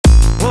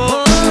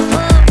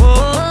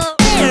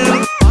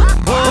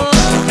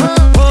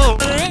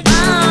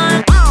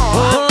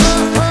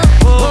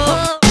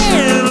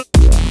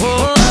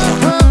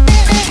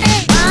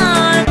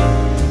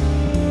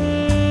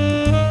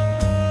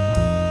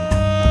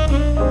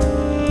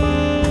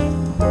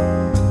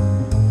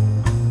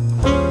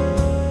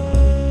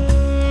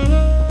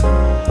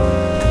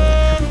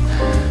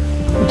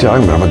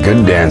talking about? I'm a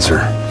good dancer.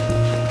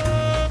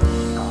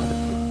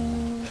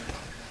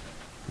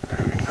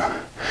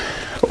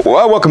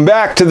 Well, welcome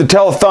back to the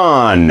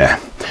Telelthon.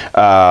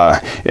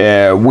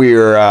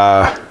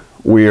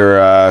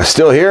 We're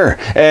still here,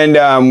 and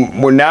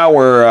we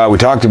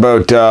talked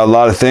about a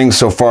lot of things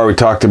so far. We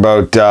talked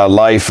about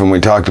life, and we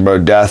talked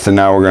about death, and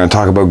now we're going to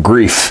talk about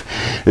grief.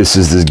 This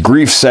is the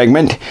grief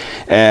segment,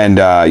 and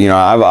you know,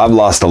 I've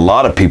lost a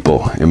lot of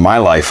people in my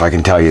life, I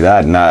can tell you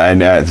that,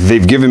 and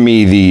they've given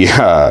me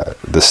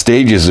the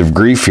stages of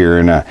grief here,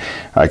 and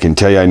I can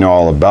tell you I know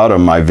all about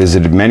them. I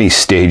visited many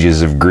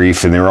stages of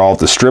grief, and they were all at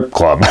the strip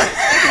club.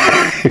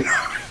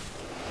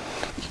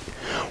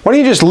 Why don't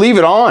you just leave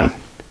it on?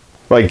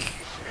 Like,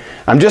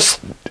 I'm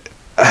just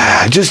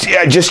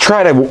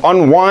try to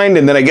unwind,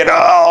 and then I get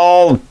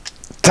all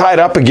tied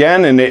up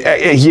again, and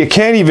you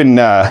can't even,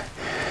 it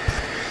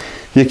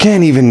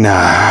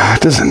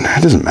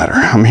doesn't matter.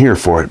 I'm here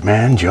for it,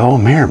 man. Joe,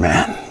 I'm here,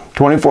 man.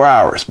 24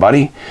 hours,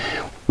 buddy.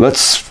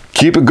 Let's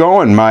keep it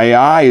going. My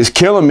eye is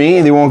killing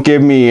me. They won't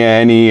give me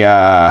any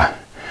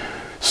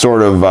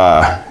sort of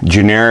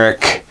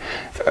generic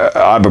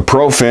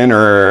ibuprofen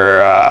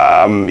or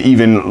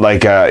even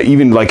like a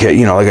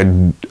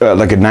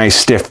nice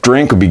stiff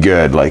drink would be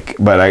good.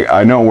 But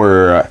I know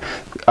we're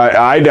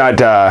I got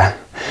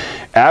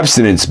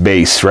abstinence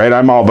base, right?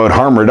 I'm all about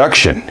harm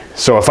reduction.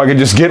 So if I could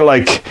just get,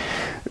 like,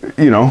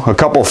 you know, a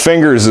couple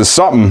fingers of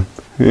something.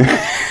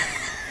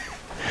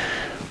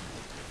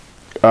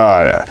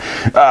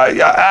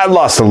 I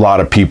lost a lot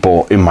of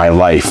people in my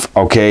life,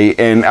 okay?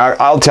 And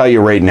I'll tell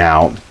you right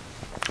now,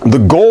 the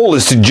goal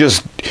is to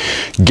just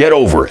get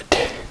over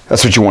it.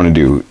 That's what you want to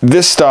do.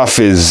 This stuff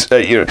is,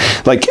 you know,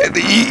 like,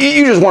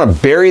 you just want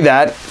to bury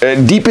that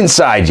deep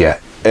inside you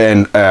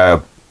and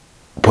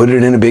put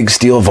it in a big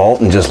steel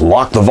vault and just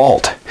lock the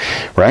vault,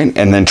 right?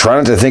 And then try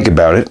not to think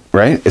about it,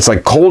 right? It's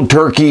like cold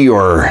turkey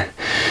or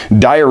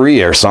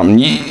diarrhea or something.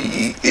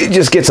 It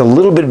just gets a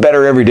little bit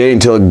better every day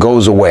until it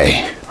goes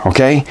away,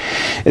 okay?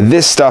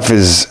 This stuff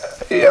is,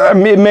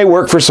 it may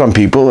work for some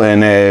people,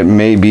 and it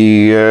may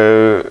be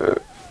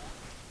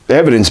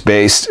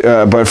evidence-based,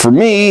 but for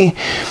me,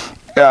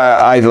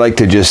 I like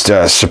to just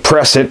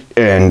suppress it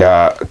and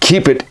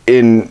keep it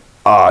in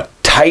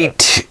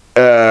tight,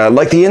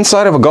 like the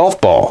inside of a golf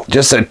ball,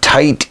 just a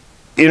tight,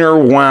 inner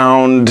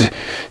wound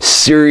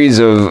series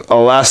of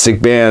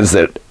elastic bands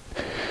that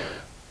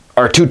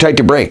are too tight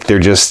to break. They're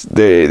just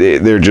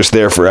they're just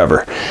there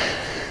forever.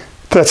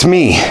 That's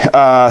me.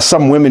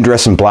 Some women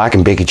dress in black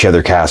and bake each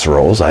other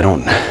casseroles.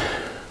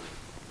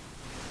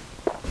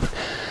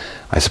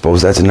 I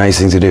suppose that's a nice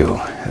thing to do.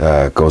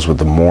 It goes with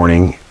the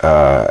mourning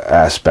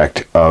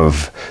aspect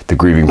of the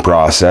grieving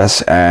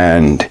process,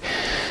 and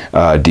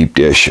a deep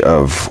dish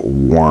of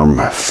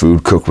warm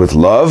food cooked with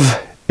love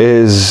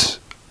is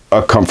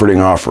a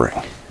comforting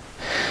offering.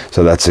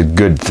 So that's a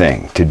good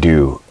thing to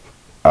do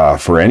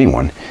for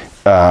anyone.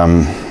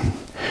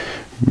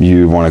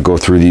 You want to go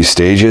through these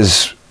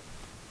stages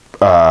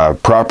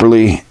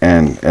properly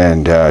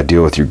and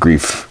deal with your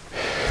grief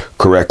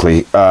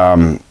correctly.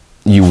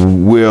 You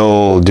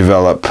will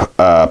develop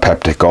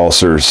peptic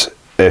ulcers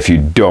if you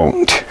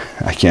don't.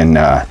 I can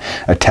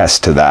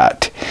attest to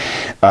that.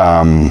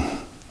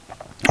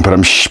 But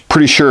I'm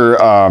pretty sure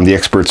the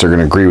experts are going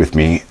to agree with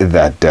me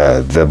that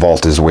the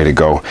vault is the way to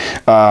go.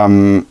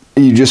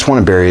 You just want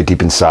to bury it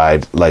deep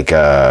inside, like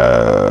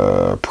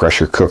a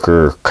pressure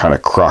cooker, kind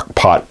of crock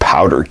pot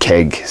powder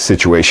keg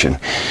situation,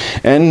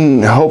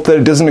 and hope that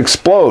it doesn't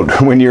explode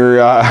when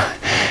you're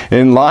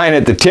in line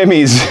at the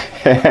Timmy's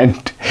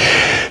and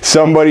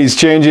somebody's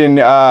changing,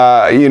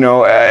 you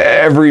know,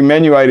 every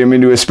menu item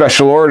into a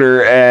special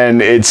order,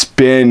 and it's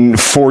been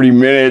 40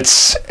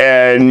 minutes,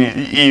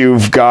 and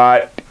you've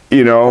got,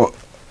 you know,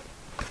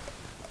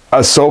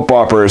 a soap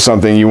opera or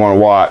something you want to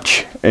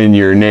watch in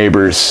your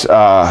neighbor's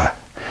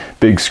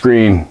big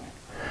screen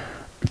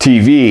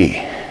TV,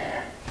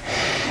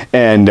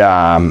 and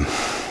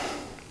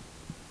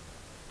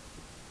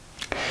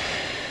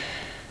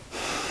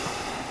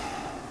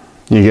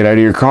you get out of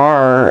your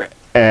car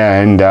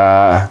and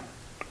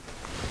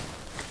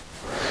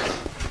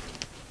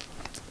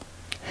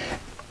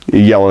you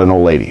yell at an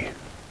old lady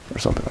or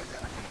something like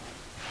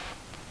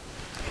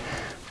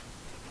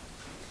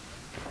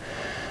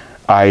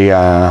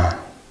that.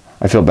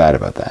 I feel bad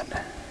about that.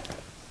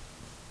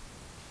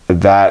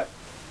 That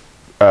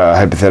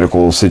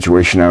hypothetical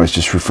situation I was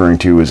just referring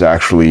to was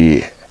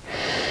actually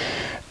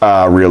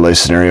a real-life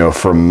scenario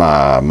from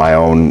my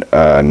own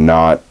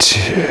not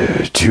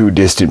too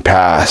distant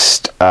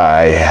past.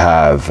 I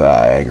have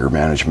anger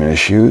management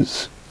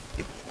issues.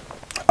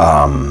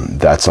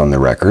 That's on the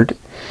record.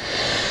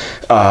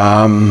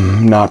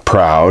 Not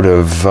proud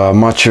of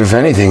much of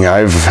anything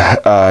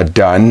I've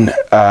done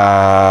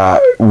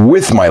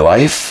with my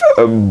life,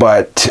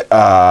 but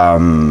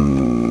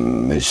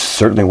it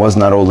certainly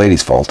wasn't that old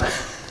lady's fault.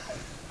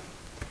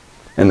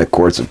 And the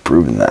courts have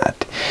proven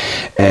that.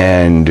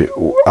 And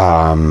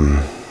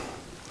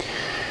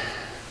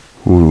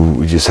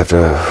we just have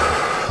to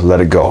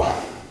let it go.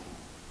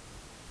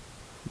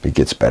 It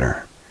gets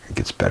better. It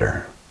gets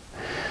better.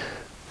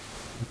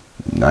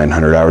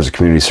 900 hours of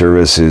community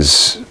service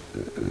is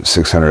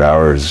 600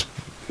 hours,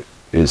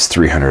 is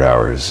 300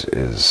 hours,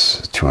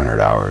 is 200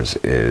 hours,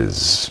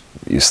 is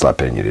you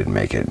slept in, you didn't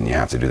make it, and you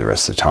have to do the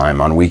rest of the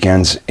time on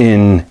weekends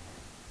in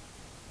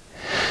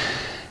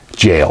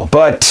jail.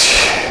 But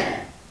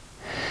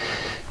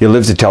you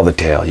live to tell the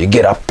tale. You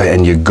get up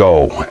and you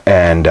go,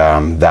 and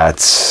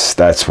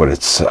that's what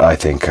it's, I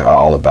think,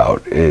 all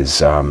about.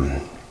 Is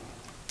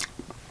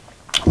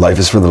life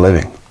is for the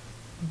living.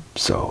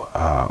 So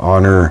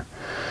honor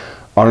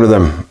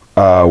them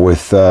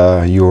with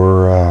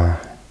your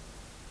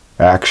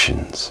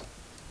actions.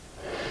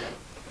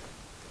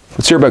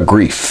 Let's hear about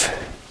grief.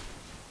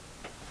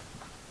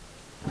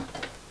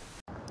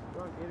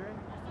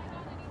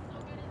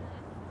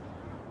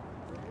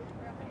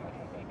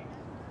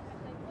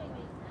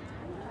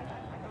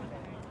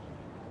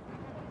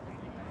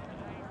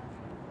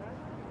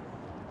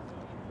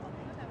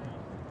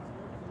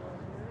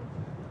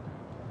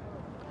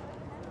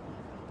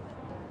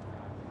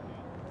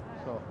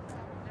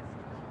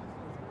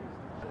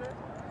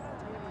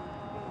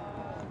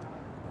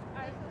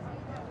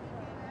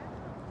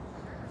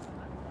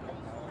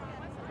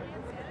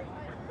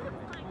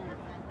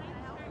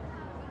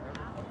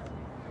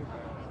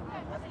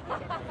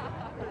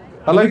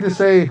 I'd like to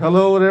say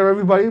hello to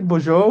everybody,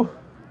 bonjour,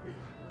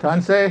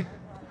 tanse.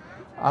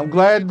 I'm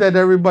glad that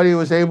everybody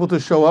was able to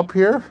show up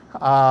here.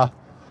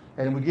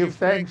 And we give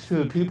thanks to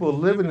the people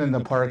living in the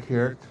park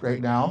here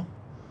right now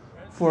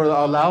for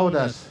allowing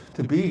us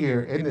to be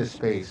here in this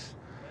space.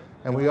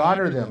 And we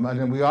honor them, and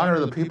then we honor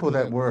the people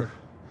that were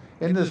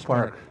in this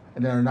park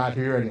and that are not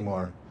here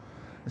anymore.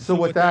 And so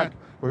with that,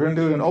 we're going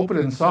to do an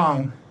opening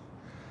song,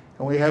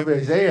 and we have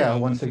Isaiah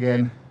once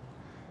again.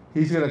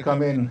 He's going to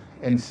come in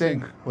and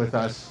sing with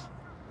us.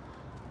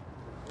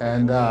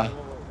 And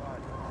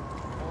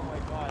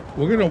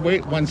we're going to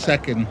wait 1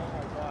 second.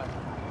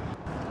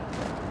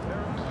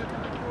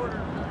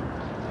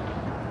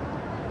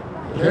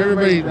 If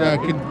everybody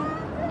could...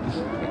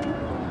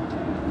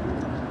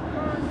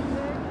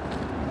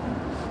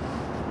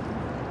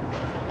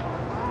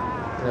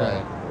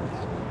 Right.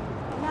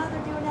 Now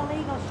they're doing a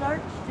legal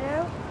search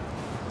too.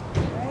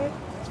 Right?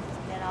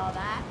 Get all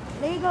that.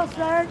 Legal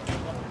search.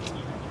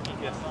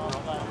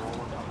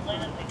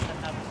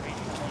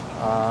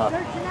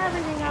 Searching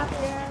everything up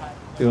there.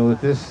 You know,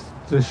 this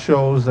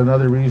shows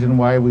another reason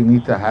why we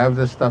need to have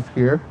this stuff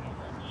here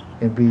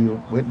and be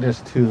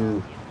witness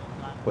to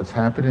what's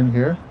happening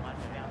here.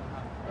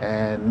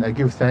 And I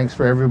give thanks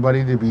for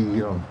everybody to be,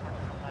 you know,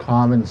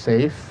 calm and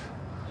safe,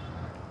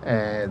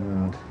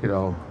 and, you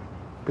know,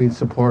 being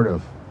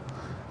supportive.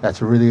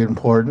 That's really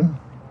important.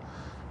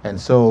 And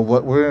so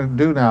what we're going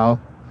to do now,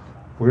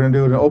 we're going to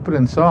do an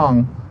opening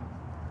song,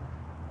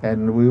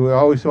 and we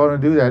always want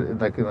to do that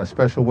like in a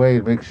special way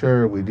to make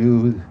sure we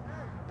do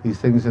these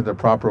things in the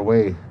proper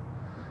way.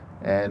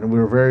 And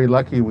we're very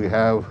lucky we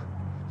have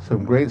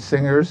some great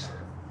singers,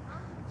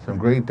 some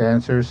great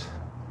dancers,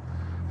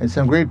 and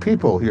some great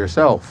people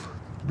yourself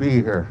be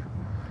here.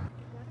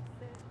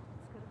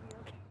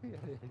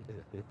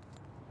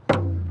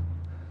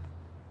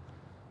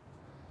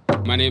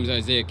 My name is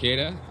Isaiah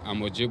Keita.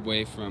 I'm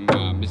Ojibwe from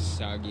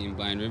Mississauga and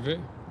Blind River,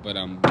 but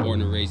I'm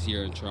born and raised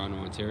here in Toronto,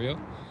 Ontario.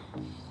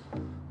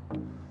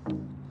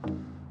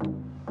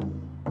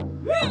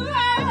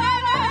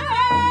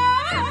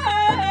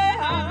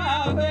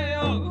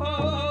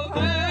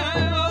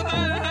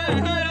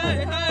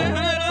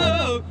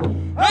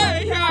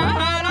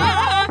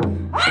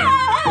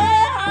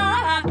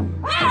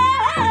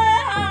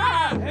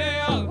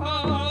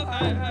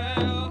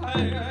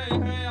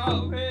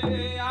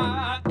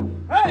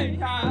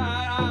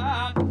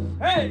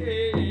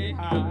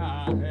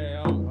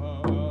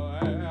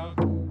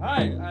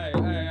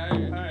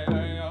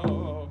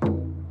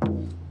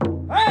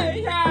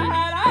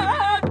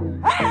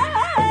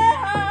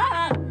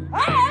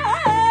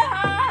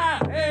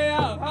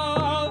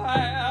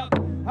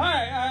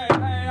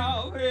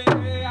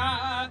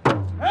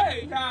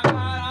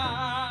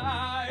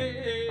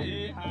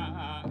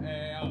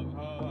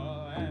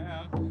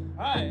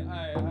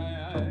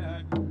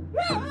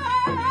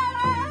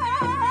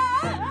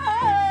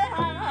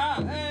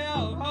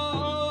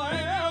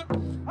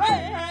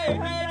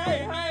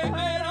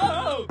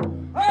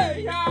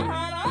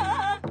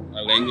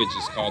 Language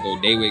is called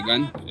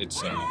Odewegan.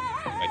 It's like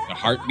the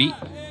heartbeat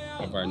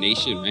of our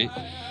nation, right?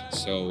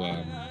 So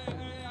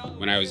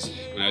when I was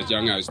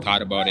young, I was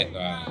taught about it.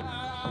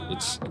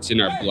 It's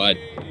in our blood,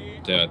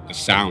 the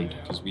sound,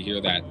 because we hear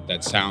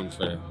that sound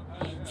for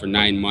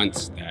 9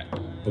 months. That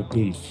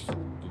boom,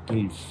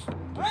 boom,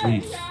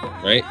 boom,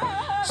 right?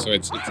 So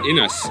it's in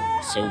us.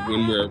 So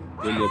when we're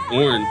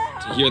born,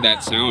 to hear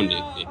that sound,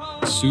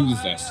 it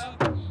soothes us.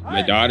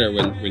 My daughter,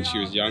 when she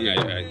was young,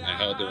 I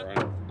held her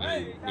on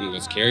one of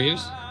those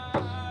carriers,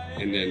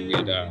 and then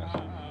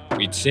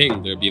we'd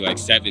sing. There'd be like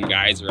 7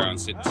 guys around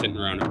sitting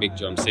around a big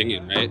drum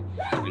singing, right?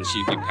 And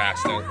she'd be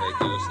passed out right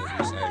there sitting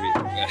beside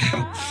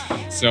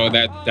me. So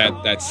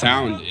that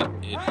sound,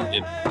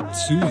 it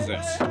soothes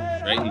us,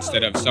 right?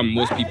 Instead of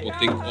most people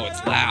think, oh,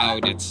 it's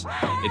loud, it's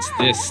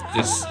this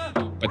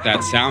But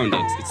that sound,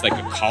 it's like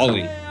a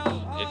calling.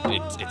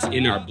 It's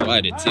in our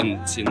blood. It's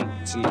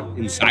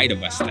inside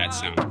of us, that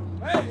sound.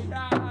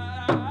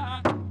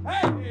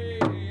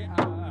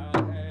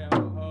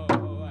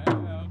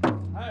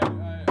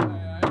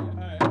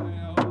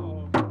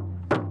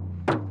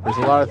 There's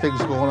a lot of things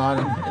going on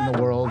in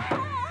the world,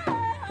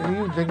 and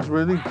even things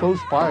really close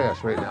by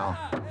us right now.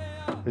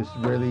 It's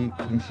really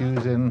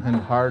confusing and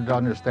hard to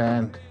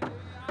understand.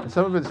 And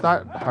some of it's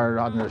not hard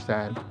to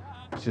understand,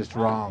 it's just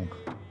wrong.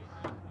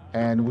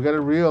 And we got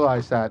to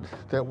realize that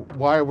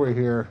why we're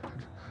here,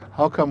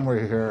 how come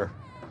we're here,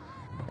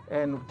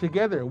 and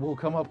together we'll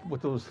come up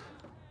with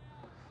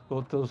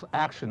those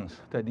actions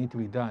that need to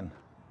be done.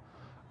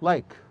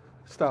 Like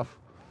stuff,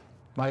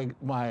 they've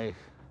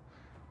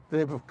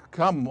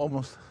become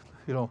almost,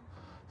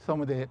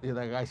 somebody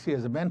like I see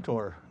as a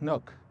mentor,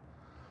 Nook,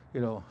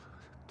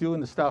 doing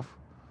the stuff,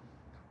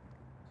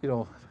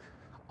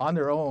 on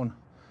their own,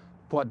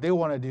 what they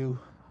want to do,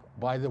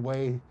 by the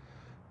way,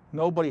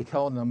 nobody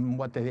telling them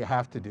what they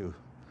have to do.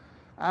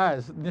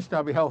 As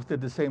Anishinaabe Health did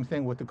the same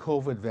thing with the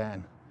COVID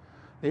van.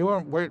 They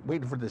weren't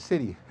waiting for the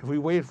city. If we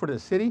waited for the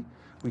city,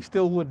 we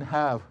still wouldn't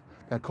have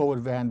that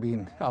COVID van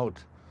being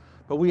out.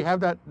 But we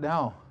have that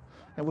now,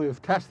 and we've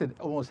tested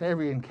almost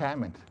every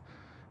encampment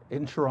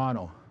in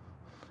Toronto.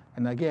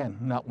 And again,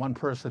 not one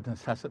person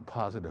has tested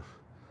positive.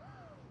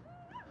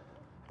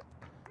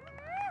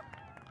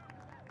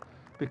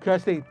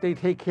 Because they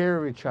take care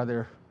of each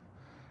other,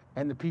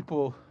 and the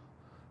people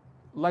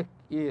like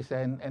Is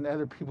and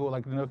other people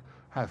like Nook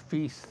have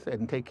feasts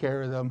and take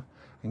care of them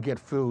and get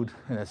food,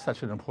 and it's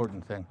such an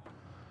important thing.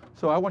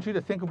 So I want you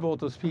to think about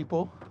those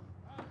people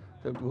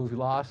that we've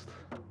lost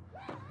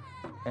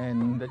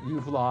and that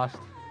you've lost,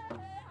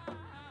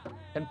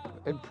 and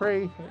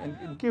pray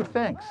and give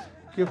thanks.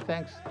 Give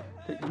thanks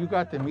that you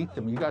got to meet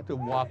them, you got to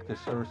walk this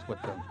earth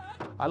with them.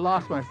 I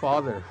lost my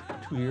father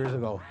 2 years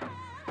ago,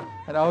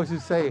 and I always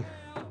used to say,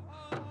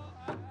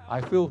 I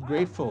feel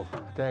grateful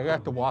that I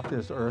got to walk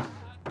this earth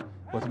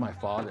with my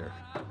father.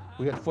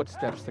 We had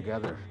footsteps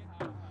together.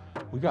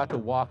 We got to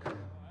walk.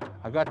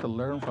 I got to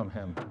learn from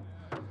him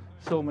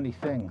so many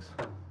things,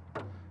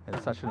 and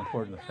it's such an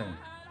important thing.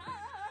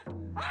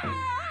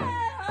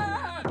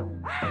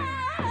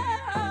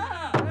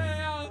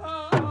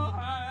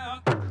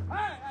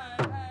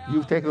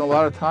 You've taken a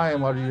lot of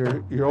time out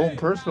of your own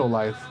personal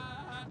life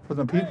for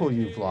the people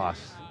you've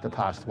lost the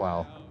past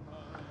while.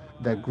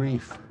 That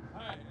grief,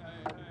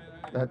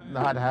 that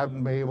not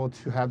having been able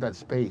to have that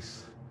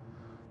space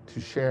to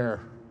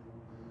share,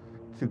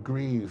 to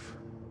grieve.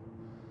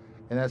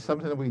 And that's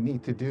something that we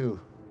need to do.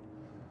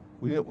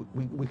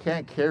 We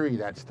can't carry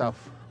that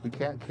stuff. We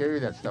can't carry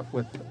that stuff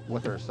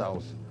with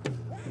ourselves.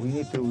 We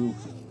need to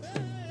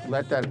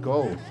let that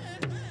go.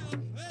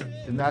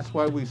 And that's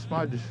why we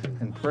smudge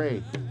and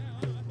pray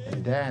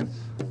and dance,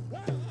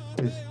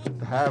 is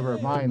to have our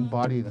mind,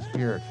 body, and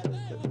spirit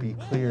be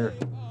clear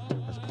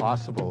as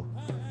possible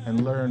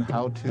and learn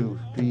how to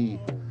be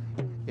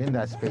in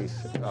that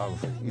space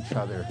of each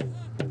other.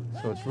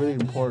 So it's really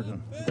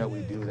important that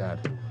we do that.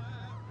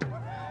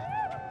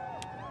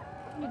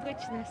 With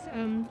richness,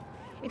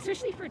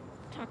 especially for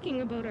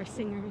talking about our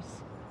singers.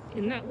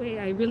 In that way,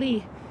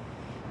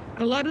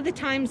 a lot of the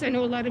times, I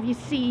know a lot of you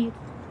see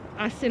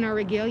us in our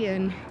regalia,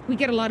 and we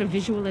get a lot of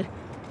visual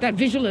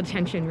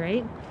attention,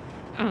 right?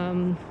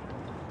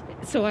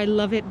 So I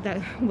love it that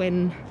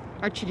when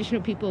our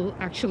traditional people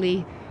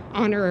actually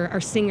honor our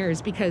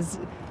singers, because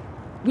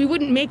we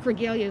wouldn't make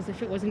regalias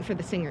if it wasn't for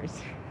the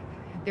singers.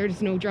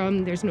 There's no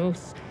drum, there's no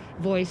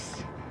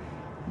voice,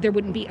 there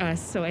wouldn't be us.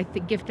 So I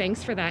give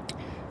thanks for that.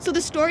 So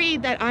the story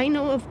that I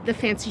know of the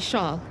fancy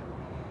shawl,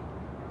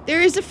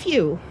 there is a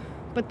few,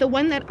 but the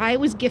one that I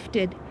was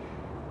gifted,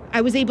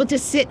 I was able to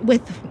sit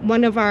with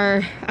one of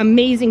our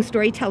amazing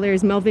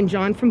storytellers, Melvin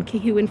John from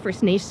Kihuan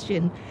First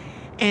Nation.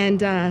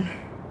 And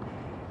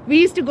we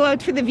used to go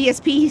out for the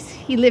VSPs.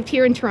 He lived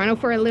here in Toronto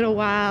for a little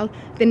while.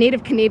 The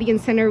Native Canadian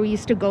Centre, we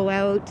used to go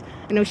out.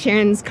 I know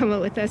Sharon's come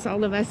out with us,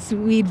 all of us.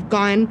 We'd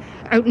gone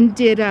out and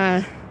did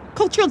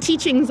cultural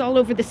teachings all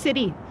over the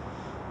city.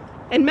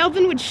 And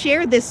Melvin would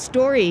share this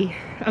story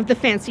of the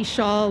fancy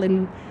shawl.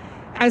 And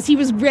as he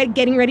was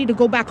getting ready to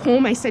go back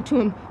home, I said to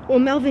him, well,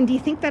 Melvin, do you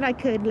think that I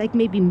could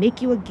maybe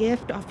make you a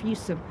gift, offer you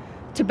some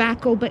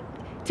tobacco? But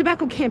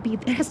tobacco can't be,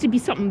 it has to be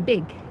something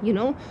big,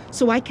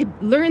 so I could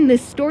learn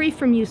this story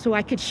from you, so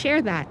I could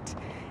share that.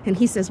 And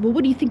he says, well,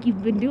 what do you think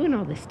you've been doing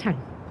all this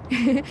time?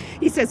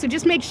 He says, so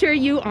just make sure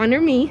you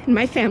honor me and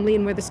my family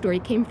and where the story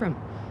came from.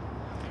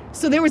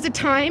 So there was a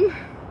time,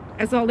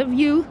 as all of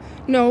you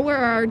know, where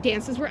our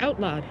dances were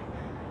outlawed.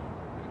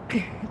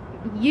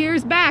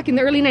 Years back in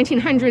the early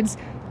 1900s,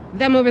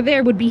 them over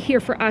there would be here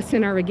for us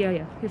in our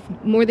regalia. If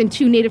more than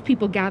 2 Native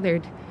people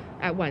gathered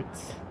at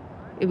once,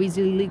 it was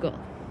illegal.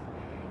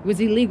 It was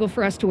illegal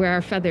for us to wear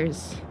our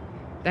feathers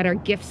that are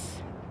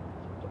gifts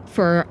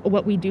for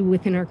what we do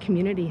within our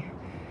community.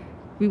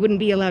 We wouldn't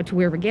be allowed to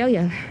wear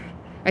regalia.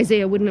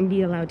 Isaiah wouldn't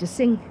be allowed to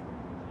sing.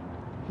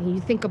 And you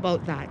think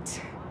about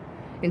that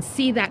and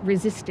see that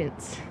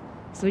resistance.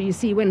 So you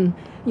see when,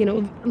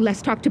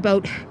 Les talked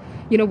about,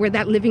 you know, we're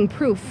that living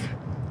proof.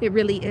 It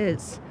really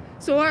is.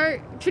 So our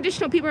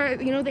traditional people are,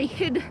 you know, they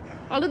hid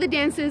all of the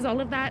dances,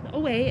 all of that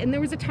away. And there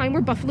was a time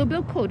where Buffalo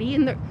Bill Cody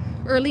in the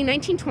early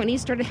 1920s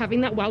started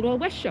having that Wild Wild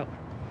West show.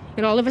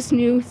 And all of us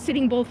knew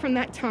Sitting Bull from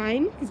that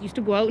time, because he used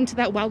to go out into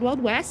that Wild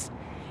Wild West.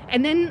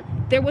 And then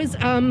there was,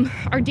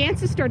 our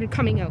dances started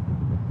coming out.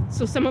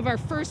 So some of our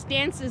first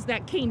dances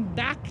that came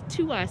back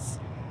to us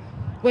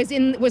was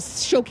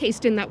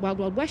showcased in that Wild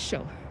Wild West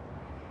show.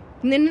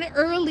 And then in the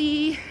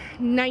early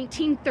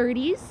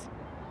 1930s,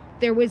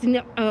 there was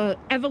an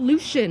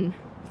evolution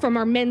from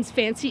our men's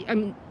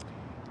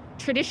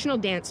traditional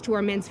dance to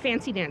our men's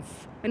fancy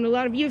dance. And a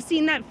lot of you have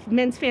seen that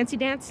men's fancy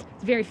dance.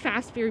 It's very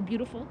fast, very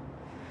beautiful.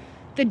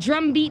 The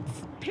drum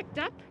beats picked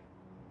up,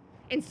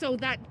 and so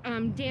that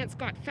dance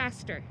got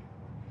faster.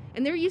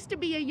 And there used to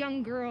be a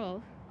young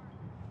girl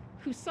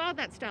who saw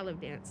that style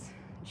of dance.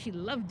 She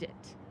loved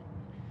it,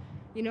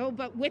 you know,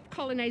 but with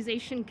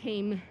colonization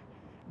came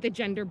the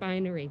gender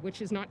binary,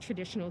 which is not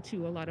traditional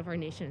to a lot of our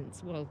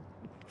nations. Well,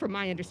 from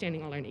my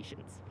understanding, all our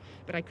nations,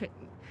 but I couldn't.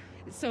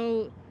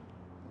 So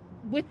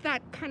with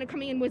that kind of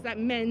coming in was that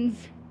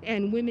men's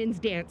and women's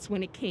dance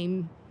when it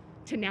came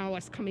to now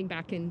us coming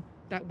back in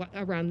that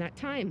around that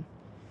time.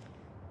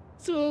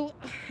 So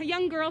a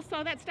young girl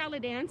saw that style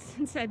of dance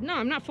and said, no,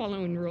 I'm not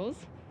following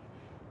rules.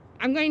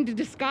 I'm going to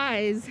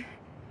disguise.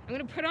 I'm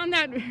going to put on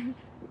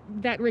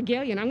that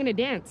regalia and I'm going to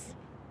dance.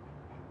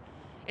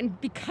 And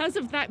because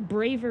of that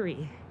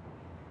bravery,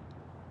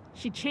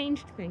 she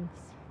changed things.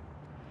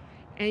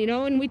 And you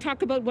know, and we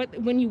talk about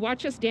when you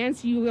watch us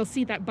dance, you will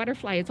see that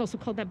butterfly. It's also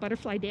called that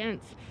butterfly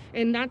dance.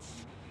 And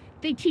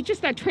they teach us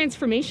that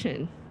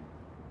transformation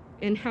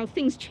and how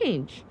things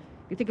change.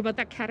 You think about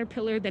that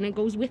caterpillar, then it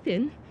goes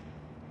within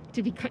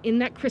to be in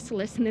that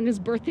chrysalis and then is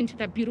birthed into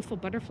that beautiful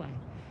butterfly.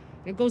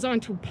 And it goes on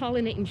to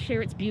pollinate and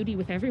share its beauty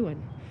with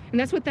everyone. And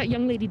that's what that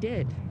young lady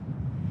did.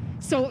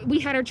 So we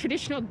had our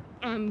traditional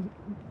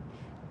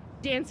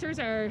dancers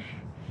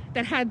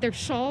that had their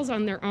shawls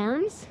on their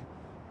arms.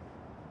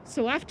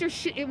 So after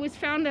it was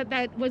found that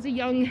that was a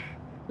young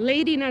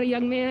lady, not a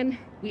young man,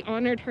 we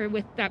honored her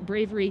with that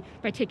bravery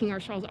by taking our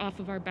shawls off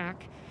of our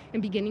back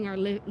and beginning our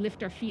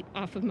lift our feet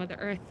off of Mother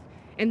Earth,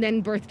 and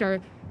then birthed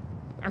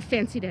our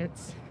fancy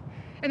dance.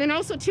 And then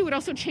also too, it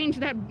also changed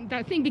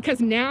that thing,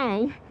 because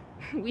now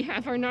we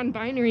have our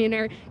non-binary in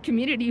our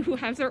community who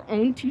has their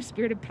own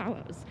two-spirited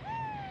powwows.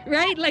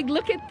 Right? Like,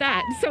 look at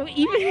that. So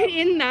even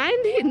in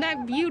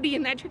that beauty,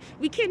 in that,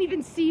 we can't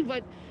even see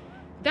what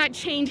that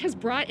change has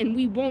brought, and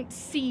we won't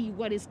see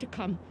what is to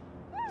come.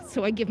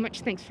 So I give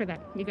much thanks for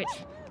that. You guys.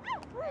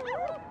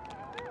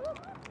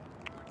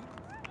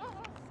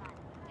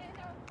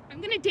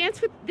 I'm gonna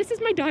dance with, this is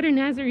my daughter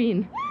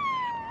Nazarene.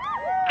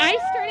 I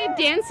started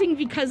dancing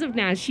because of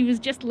Naz. She was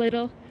just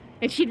little,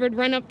 and she would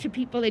run up to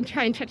people and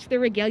try and touch their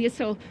regalia.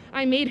 So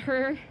I made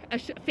her a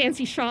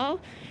fancy shawl,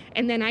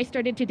 and then I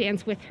started to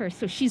dance with her.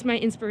 So she's my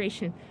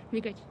inspiration. You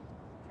guys.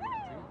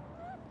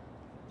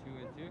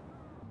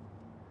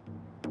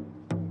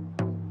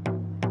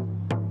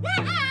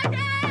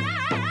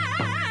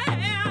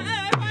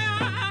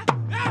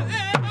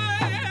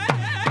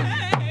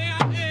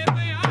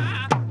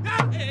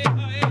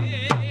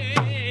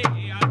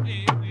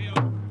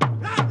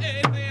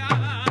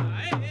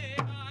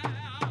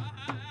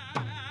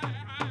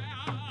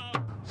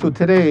 So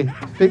today,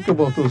 think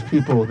about those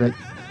people that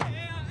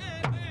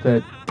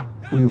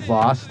we've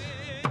lost,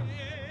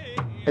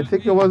 and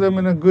think about them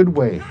in a good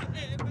way,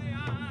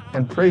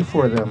 and pray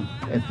for them,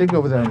 and think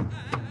of them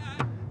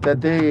that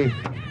they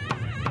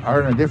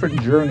are on a different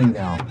journey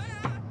now.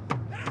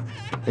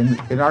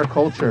 In our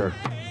culture,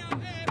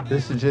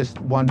 this is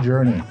just one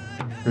journey.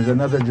 There's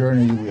another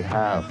journey we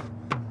have.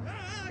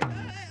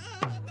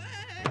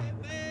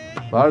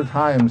 A lot of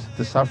times,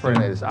 the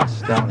suffering is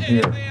us down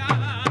here.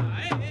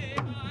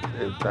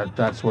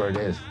 That's where it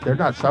is. They're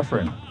not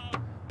suffering.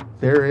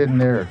 They're in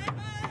their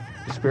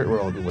spirit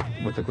world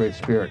with the Great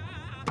Spirit.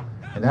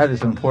 And that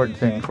is an important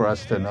thing for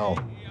us to know,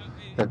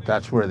 that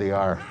that's where they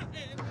are.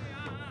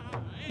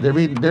 They're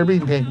being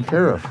taken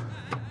care of.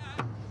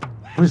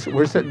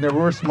 We're sitting there,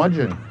 we're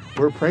smudging.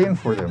 We're praying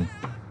for them.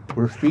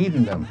 We're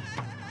feeding them.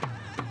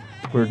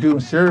 We're doing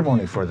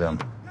ceremony for them.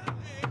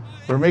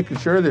 We're making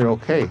sure they're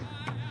okay,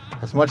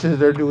 as much as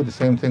they're doing the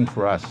same thing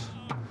for us.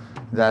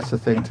 That's the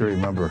thing to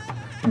remember.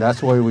 And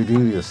that's why we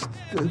do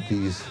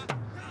these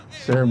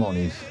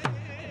ceremonies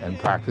and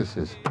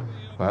practices.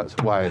 That's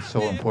why it's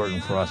so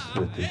important for us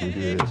to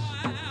do this.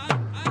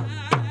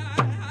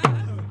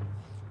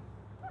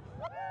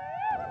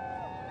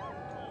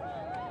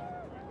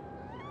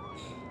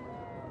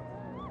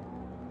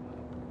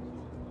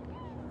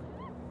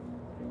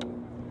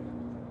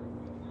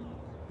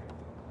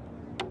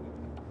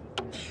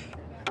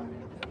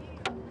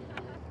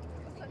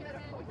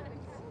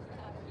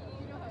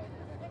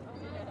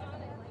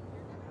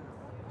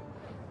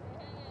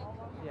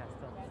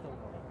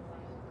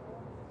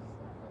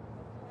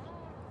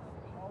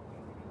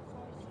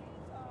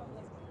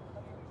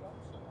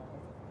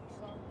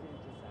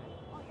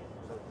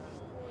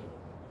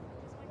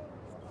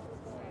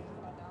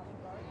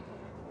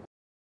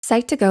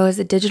 Psych2Go is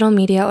a digital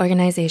media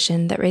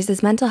organization that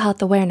raises mental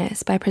health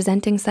awareness by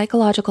presenting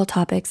psychological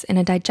topics in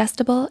a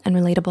digestible and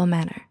relatable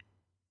manner.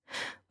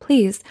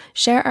 Please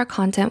share our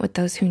content with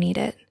those who need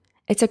it.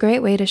 It's a great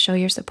way to show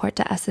your support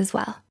to us as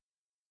well.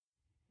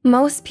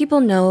 Most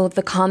people know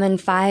the common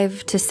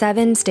 5 to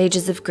 7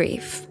 stages of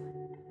grief: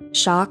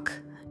 shock,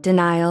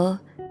 denial,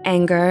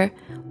 anger,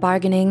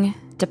 bargaining,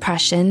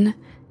 depression,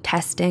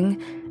 testing,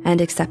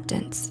 and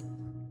acceptance.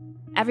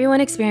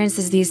 Everyone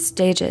experiences these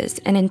stages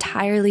in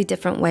entirely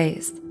different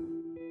ways.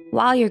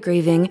 While you're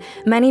grieving,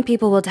 many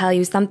people will tell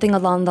you something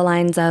along the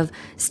lines of,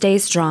 "Stay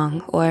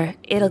strong," or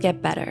 "It'll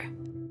get better."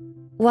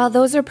 While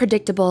those are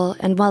predictable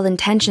and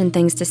well-intentioned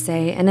things to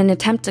say in an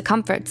attempt to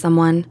comfort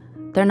someone,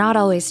 they're not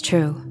always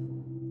true.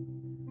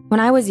 When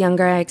I was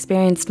younger, I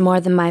experienced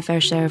more than my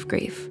fair share of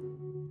grief.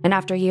 And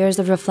after years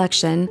of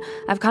reflection,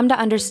 I've come to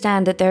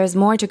understand that there is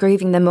more to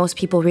grieving than most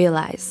people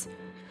realize.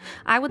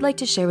 I would like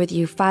to share with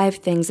you 5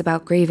 things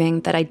about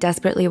grieving that I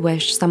desperately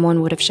wish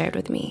someone would have shared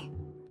with me.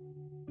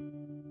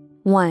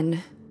 1.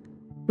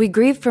 We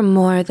grieve for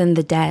more than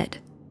the dead.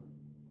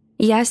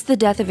 Yes, the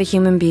death of a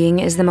human being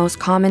is the most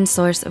common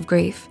source of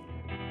grief,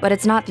 but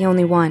it's not the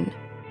only one.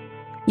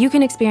 You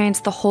can experience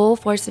the whole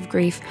force of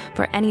grief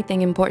for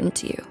anything important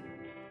to you.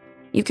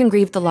 You can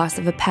grieve the loss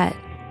of a pet.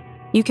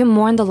 You can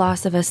mourn the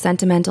loss of a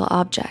sentimental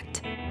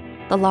object,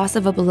 the loss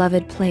of a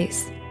beloved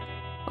place,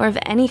 or of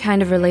any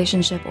kind of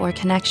relationship or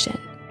connection.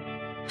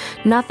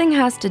 Nothing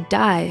has to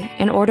die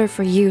in order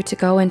for you to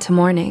go into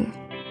mourning.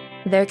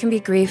 There can be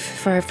grief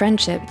for a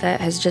friendship that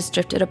has just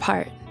drifted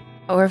apart,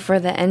 or for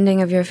the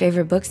ending of your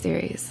favorite book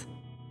series,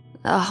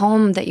 a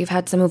home that you've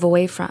had to move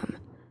away from.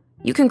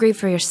 You can grieve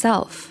for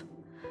yourself.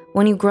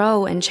 When you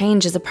grow and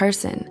change as a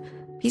person,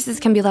 pieces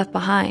can be left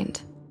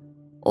behind.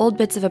 Old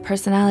bits of a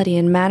personality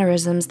and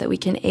mannerisms that we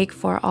can ache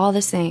for all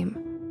the same.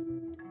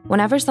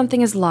 Whenever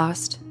something is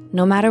lost,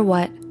 no matter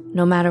what,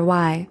 no matter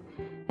why,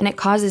 and it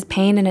causes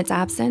pain in its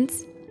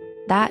absence,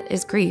 that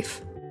is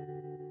grief.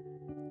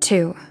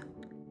 2.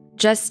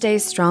 Just stay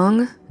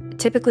strong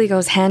typically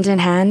goes hand in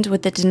hand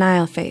with the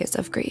denial phase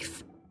of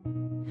grief.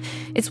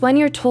 It's when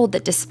you're told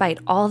that despite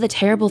all the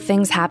terrible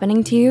things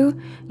happening to you,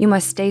 you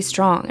must stay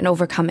strong and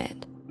overcome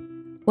it.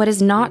 What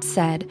is not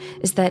said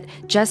is that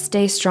just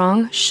stay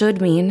strong should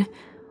mean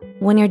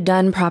when you're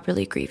done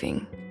properly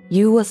grieving,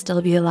 you will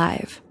still be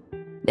alive.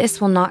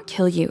 This will not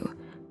kill you.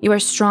 You are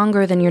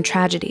stronger than your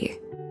tragedy.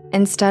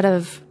 Instead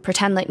of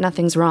pretend like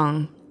nothing's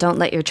wrong, don't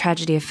let your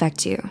tragedy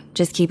affect you.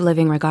 Just keep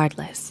living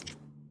regardless.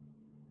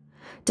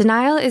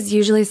 Denial is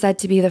usually said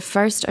to be the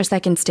first or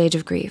second stage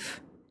of grief.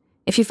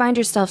 If you find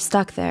yourself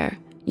stuck there,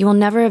 you will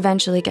never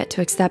eventually get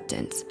to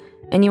acceptance,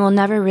 and you will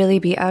never really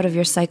be out of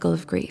your cycle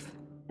of grief.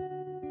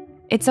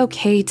 It's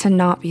okay to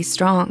not be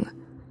strong.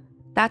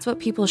 That's what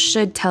people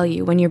should tell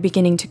you when you're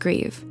beginning to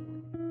grieve.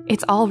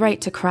 It's all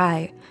right to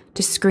cry,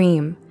 to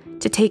scream,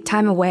 to take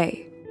time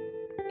away.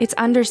 It's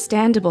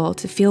understandable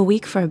to feel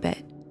weak for a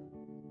bit,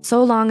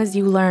 so long as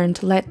you learn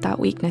to let that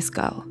weakness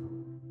go.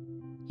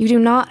 You do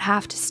not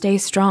have to stay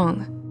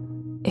strong.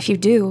 If you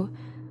do,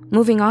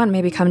 moving on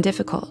may become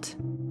difficult.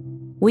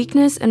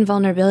 Weakness and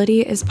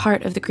vulnerability is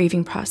part of the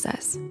grieving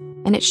process,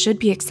 and it should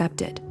be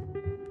accepted.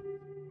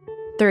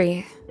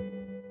 3.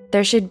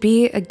 There should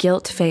be a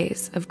guilt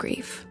phase of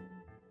grief.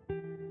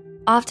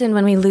 Often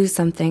when we lose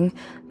something,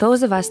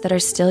 those of us that are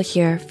still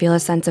here feel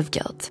a sense of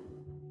guilt.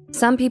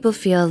 Some people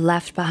feel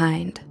left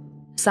behind.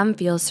 Some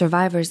feel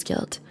survivor's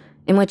guilt,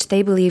 in which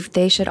they believe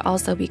they should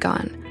also be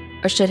gone,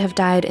 or should have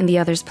died in the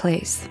other's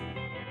place.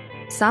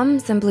 Some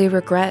simply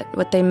regret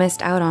what they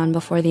missed out on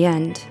before the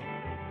end.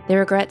 They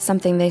regret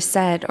something they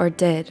said or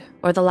did,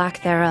 or the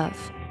lack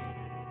thereof.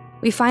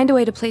 We find a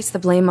way to place the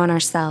blame on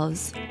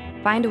ourselves,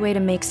 find a way to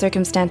make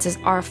circumstances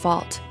our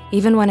fault,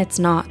 even when it's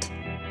not.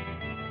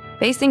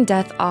 Facing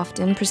death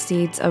often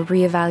precedes a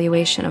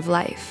reevaluation of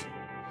life.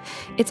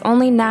 It's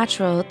only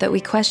natural that we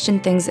question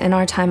things in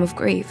our time of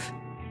grief.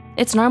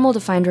 It's normal to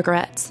find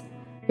regrets.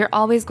 You're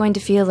always going to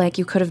feel like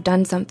you could have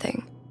done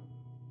something.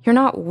 You're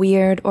not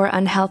weird or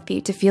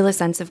unhealthy to feel a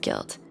sense of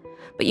guilt,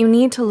 but you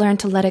need to learn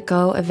to let it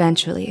go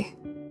eventually.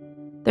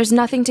 There's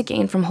nothing to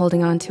gain from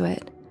holding on to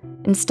it.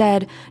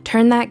 Instead,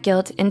 turn that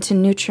guilt into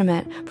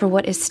nutriment for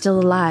what is still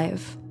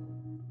alive.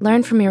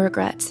 Learn from your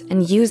regrets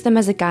and use them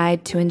as a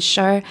guide to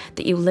ensure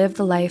that you live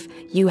the life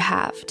you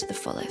have to the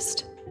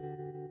fullest.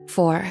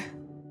 4.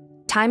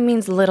 Time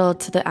means little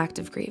to the act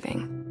of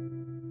grieving.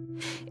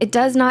 It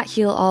does not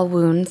heal all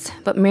wounds,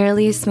 but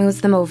merely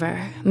smooths them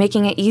over,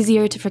 making it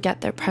easier to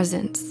forget their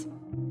presence.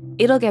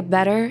 It'll get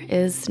better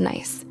is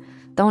nice,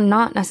 though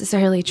not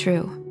necessarily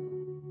true.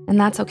 And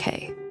that's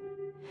okay.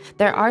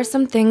 There are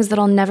some things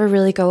that'll never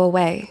really go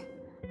away.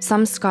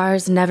 Some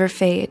scars never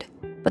fade,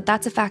 but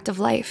that's a fact of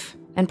life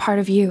and part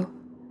of you.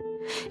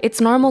 It's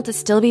normal to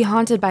still be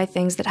haunted by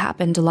things that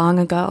happened long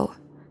ago,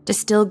 to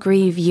still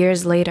grieve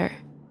years later.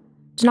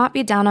 Do not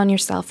be down on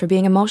yourself for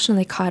being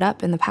emotionally caught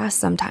up in the past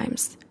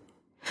sometimes.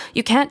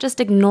 You can't just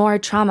ignore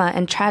trauma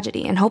and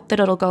tragedy and hope that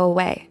it'll go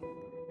away.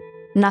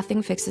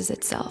 Nothing fixes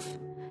itself.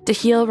 To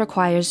heal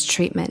requires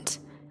treatment.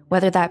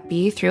 whether that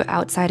be through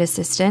outside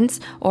assistance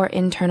or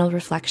internal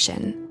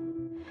reflection.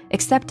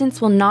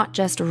 Acceptance will not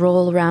just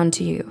roll around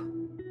to you.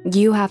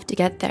 You have to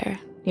get there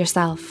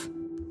yourself.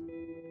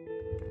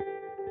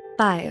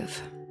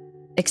 5.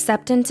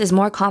 Acceptance is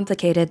more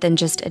complicated than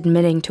just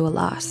admitting to a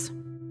loss.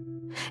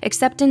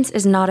 Acceptance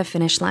is not a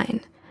finish line.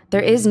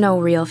 There is no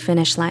real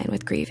finish line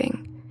with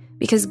grieving,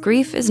 because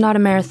grief is not a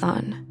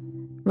marathon.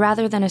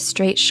 Rather than a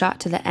straight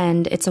shot to the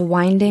end, it's a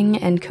winding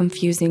and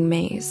confusing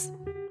maze.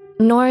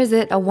 Nor is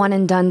it a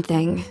one-and-done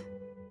thing.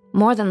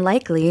 More than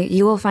likely,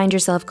 you will find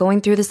yourself going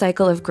through the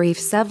cycle of grief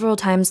several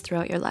times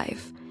throughout your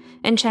life,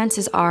 and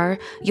chances are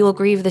you will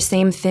grieve the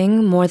same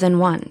thing more than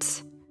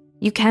once.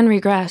 You can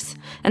regress,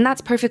 and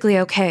that's perfectly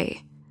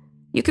okay.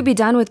 You could be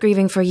done with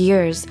grieving for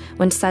years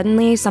when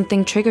suddenly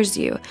something triggers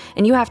you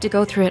and you have to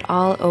go through it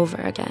all over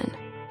again.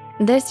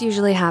 This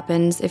usually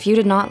happens if you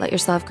did not let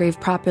yourself grieve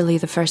properly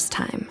the first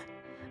time,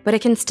 but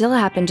it can still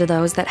happen to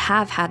those that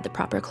have had the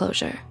proper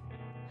closure.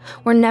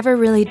 We're never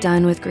really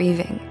done with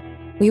grieving.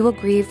 We will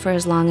grieve for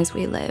as long as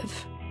we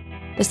live.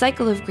 The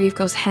cycle of grief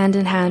goes hand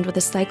in hand with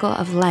the cycle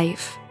of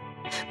life,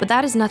 but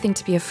that is nothing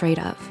to be afraid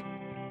of.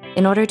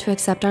 In order to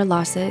accept our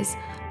losses,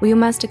 we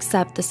must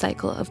accept the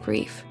cycle of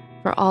grief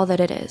for all that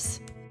it is.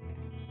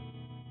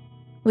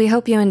 We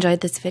hope you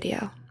enjoyed this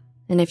video,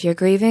 and if you're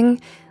grieving,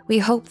 we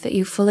hope that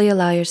you fully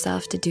allow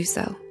yourself to do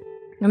so.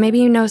 Or maybe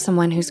you know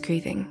someone who's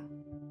grieving.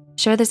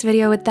 Share this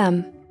video with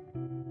them.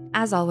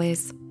 As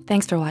always,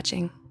 thanks for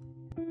watching.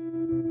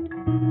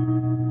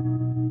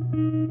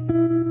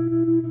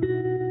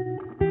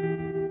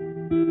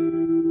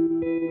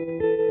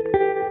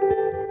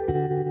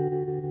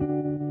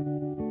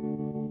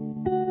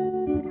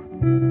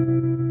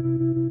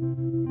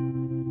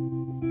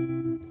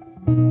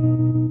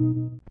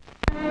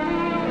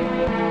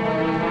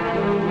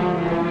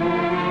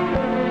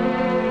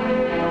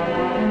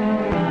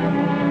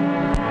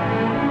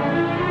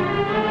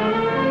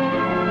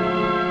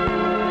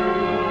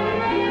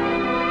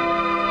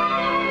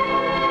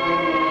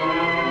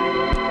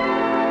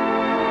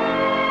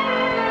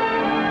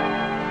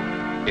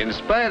 In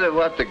spite of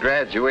what the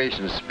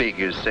graduation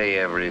speakers say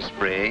every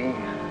spring,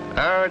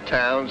 our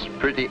town's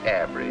pretty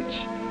average.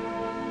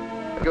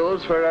 It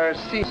goes for our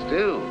seats,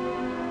 too.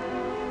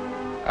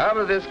 Out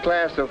of this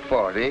class of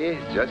 40,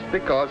 just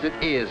because it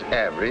is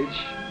average,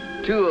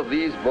 2 of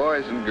these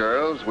boys and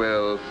girls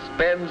will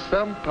spend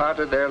some part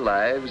of their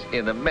lives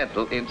in a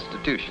mental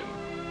institution.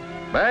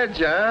 My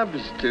job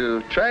is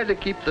to try to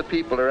keep the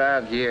people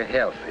around here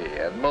healthy,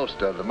 and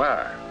most of them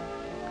are.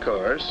 Of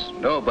course,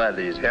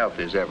 nobody's health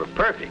is ever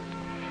perfect.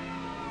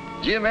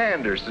 Jim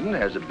Anderson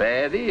has a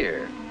bad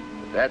ear,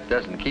 but that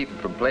doesn't keep him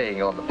from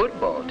playing on the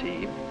football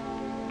team.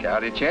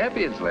 County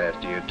champions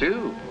last year,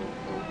 too.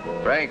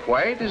 Frank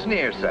White is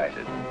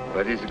nearsighted,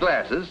 but his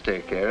glasses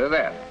take care of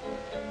that.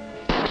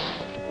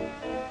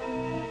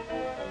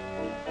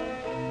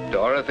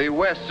 Dorothy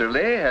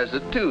Westerly has a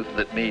tooth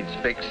that needs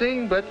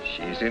fixing, but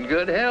she's in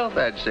good health,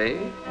 I'd say.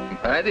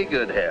 Mighty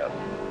good health.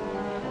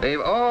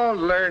 They've all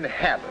learned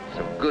habits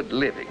of good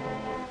living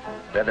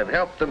that have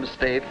helped them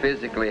stay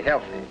physically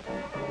healthy.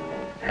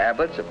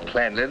 Habits of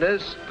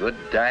cleanliness, good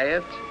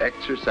diet,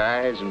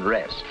 exercise, and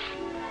rest.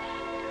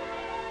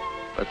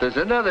 But there's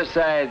another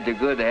side to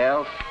good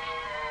health,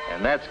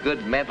 and that's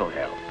good mental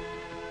health.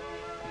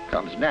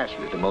 Comes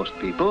naturally to most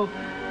people.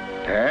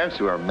 Parents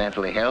who are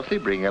mentally healthy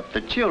bring up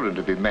their children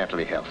to be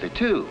mentally healthy,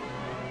 too.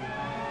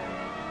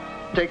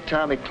 Take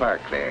Tommy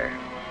Clark there.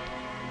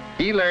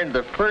 He learned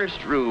the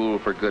first rule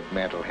for good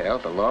mental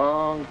health a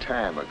long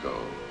time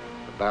ago,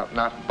 about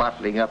not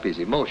bottling up his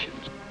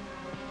emotions.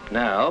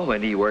 Now,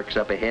 when he works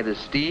up a head of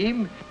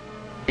steam,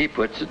 he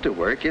puts it to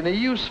work in a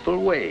useful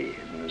way,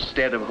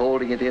 instead of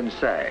holding it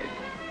inside.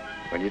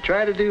 When you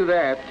try to do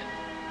that,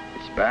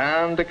 it's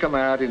bound to come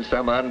out in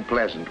some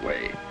unpleasant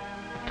way.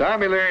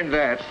 Tommy learned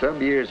that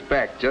some years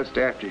back, just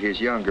after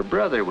his younger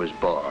brother was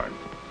born.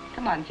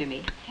 Come on,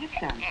 Jimmy. Have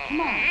some.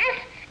 Come on.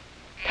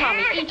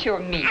 Tommy, eat your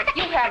meat.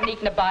 You haven't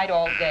eaten a bite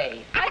all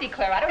day. I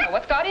declare, I don't know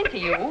what's got into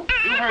you.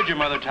 You heard your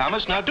mother,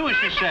 Thomas. Now do as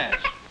she says.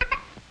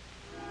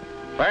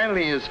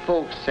 Finally, his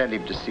folks sent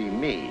him to see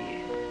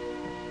me.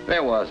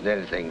 There wasn't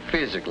anything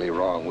physically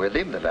wrong with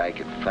him that I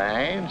could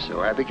find, so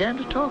I began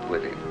to talk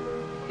with him.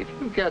 If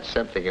you've got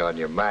something on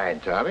your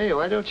mind, Tommy,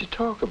 why don't you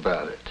talk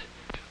about it?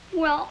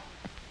 Well,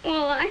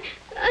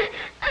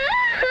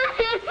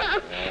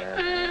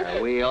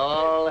 We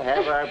all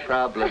have our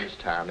problems,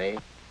 Tommy.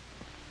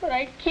 But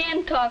I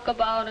can talk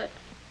about it.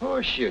 Of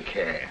course you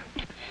can.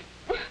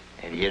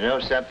 And you know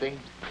something?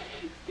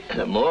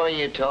 The more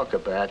you talk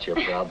about your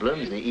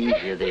problems, the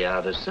easier they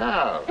are to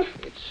solve.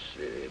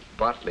 It's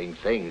bottling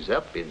things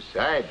up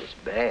inside that's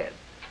bad.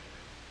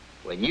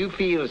 When you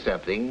feel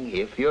something,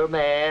 if you're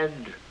mad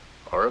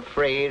or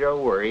afraid or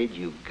worried,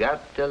 you've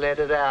got to let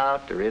it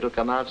out or it'll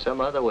come out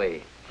some other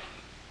way.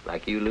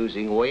 Like you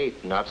losing weight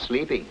and not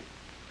sleeping.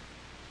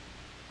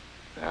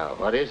 Now,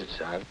 what is it,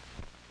 son?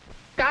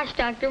 Gosh,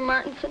 Dr.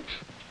 Martinson,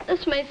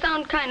 this may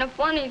sound kind of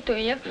funny to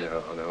you.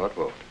 No, it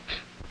won't.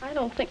 I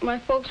don't think my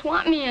folks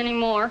want me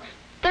anymore.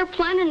 They're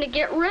planning to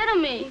get rid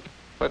of me.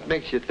 What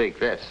makes you think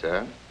that,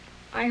 son?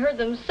 I heard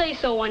them say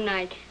so one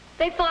night.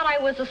 They thought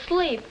I was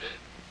asleep.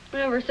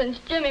 Ever since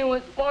Jimmy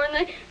was born,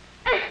 they...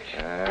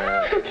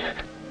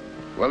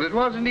 Well, it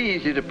wasn't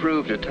easy to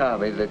prove to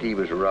Tommy that he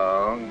was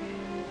wrong.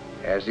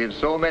 As in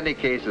so many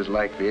cases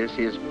like this,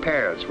 his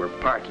parents were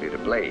partly to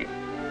blame.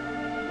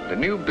 The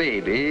new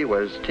baby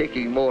was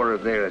taking more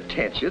of their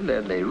attention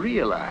than they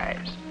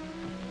realized.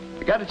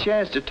 I got a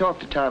chance to talk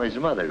to Tommy's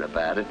mother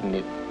about it, and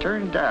it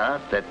turned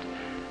out that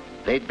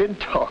they'd been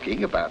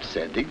talking about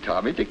sending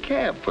Tommy to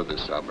camp for the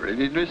summer,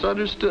 and he'd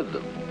misunderstood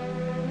them.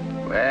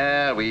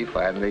 Well, we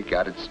finally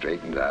got it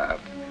straightened out.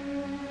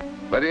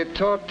 But it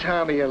taught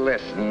Tommy a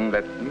lesson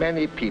that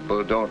many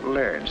people don't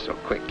learn so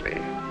quickly,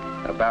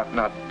 about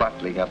not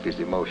bottling up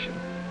his emotion.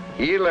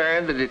 He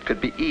learned that it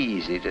could be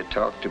easy to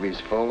talk to his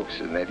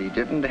folks and that he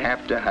didn't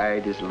have to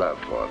hide his love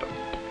for them.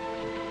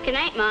 Good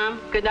night,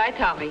 Mom. Good night,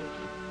 Tommy.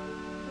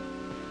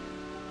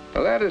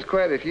 Well, that is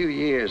quite a few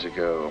years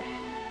ago.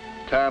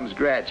 Tom's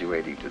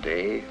graduating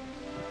today.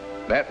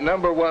 That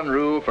 #1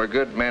 rule for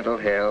good mental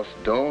health,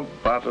 don't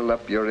bottle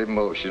up your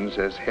emotions,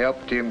 has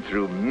helped him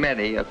through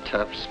many a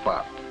tough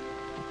spot.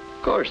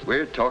 Of course,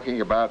 we're talking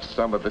about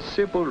some of the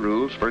simple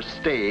rules for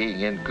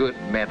staying in good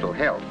mental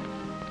health.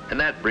 And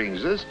that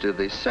brings us to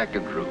the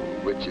second rule,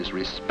 which is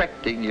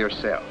respecting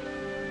yourself.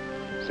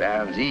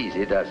 Sounds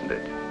easy, doesn't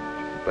it?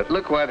 But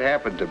look what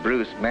happened to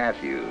Bruce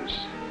Matthews.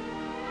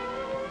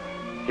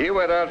 He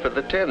went out for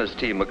the tennis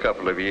team a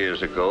couple of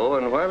years ago,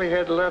 and while he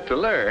had a lot to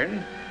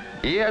learn,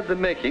 he had the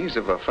makings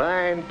of a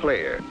fine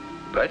player.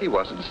 But he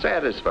wasn't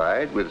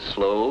satisfied with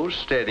slow,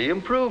 steady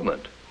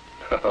improvement.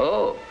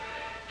 Oh,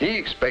 he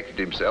expected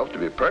himself to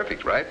be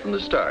perfect right from the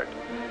start.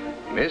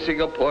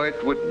 Missing a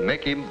point would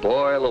make him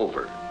boil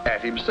over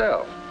at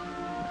himself.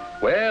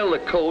 Well, the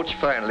coach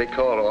finally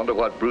caught on to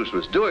what Bruce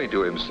was doing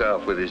to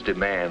himself with his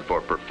demand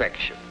for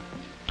perfection.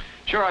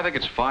 Sure, I think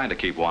it's fine to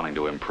keep wanting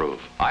to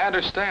improve. I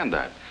understand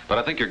that, but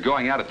I think you're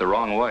going at it the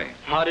wrong way.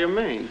 How do you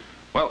mean?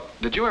 Well,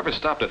 did you ever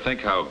stop to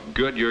think how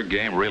good your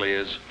game really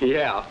is?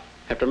 Yeah.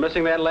 After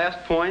missing that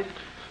last point?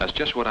 That's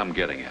just what I'm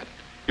getting at.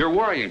 You're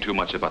worrying too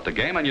much about the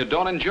game and you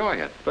don't enjoy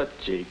it. But,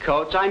 gee,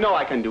 Coach, I know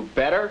I can do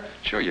better.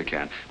 Sure you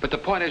can. But the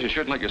point is you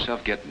shouldn't let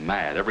yourself get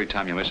mad every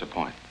time you miss a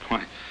point.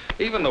 Why,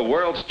 even the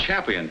world's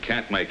champion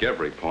can't make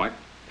every point.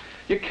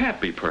 You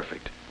can't be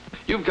perfect.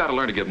 You've got to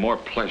learn to get more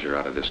pleasure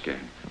out of this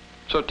game.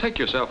 So take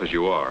yourself as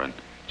you are, and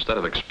instead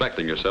of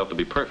expecting yourself to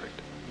be perfect.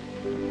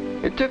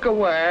 It took a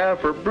while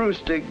for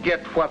Bruce to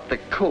get what the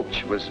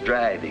coach was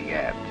driving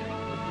at.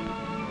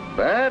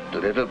 But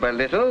little by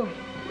little,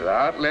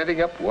 without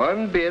letting up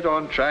one bit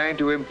on trying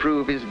to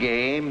improve his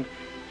game,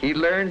 he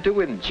learned to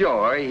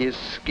enjoy his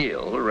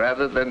skill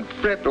rather than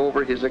fret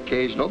over his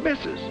occasional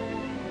misses.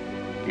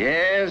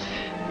 Yes,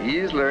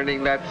 he's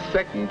learning that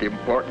second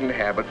important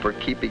habit for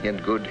keeping in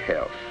good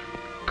health.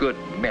 Good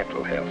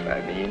mental health,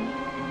 I mean.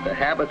 The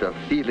habit of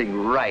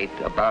feeling right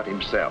about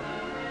himself.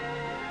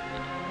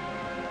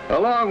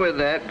 Along with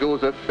that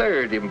goes a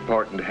third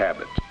important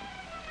habit.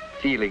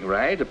 Feeling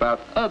right about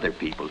other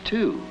people,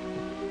 too.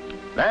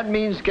 That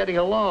means getting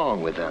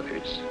along with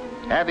others,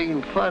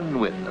 having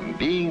fun with them,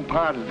 being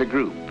part of the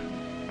group.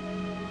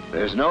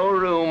 There's no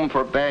room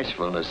for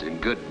bashfulness in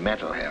good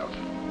mental health.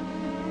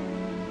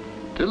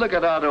 To look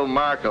at Otto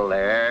Markel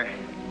there,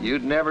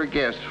 you'd never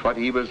guess what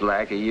he was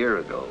like a year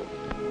ago.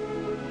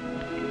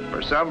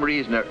 For some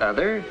reason or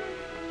other,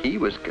 he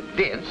was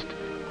convinced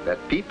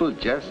that people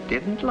just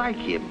didn't like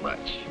him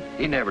much.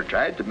 He never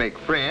tried to make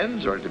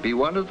friends or to be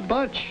one of the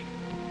bunch.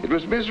 It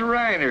was Miss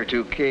Reinert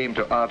who came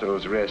to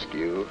Otto's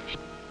rescue.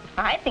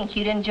 I think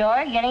you'd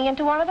enjoy getting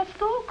into one of the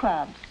school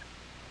clubs.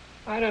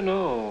 I don't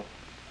know.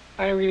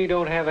 I really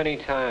don't have any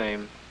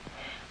time.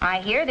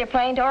 I hear they're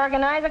planning to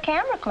organize a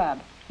camera club.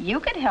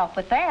 You could help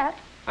with that.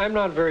 I'm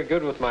not very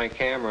good with my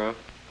camera.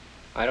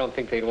 I don't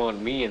think they'd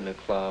want me in the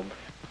club.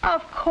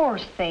 Of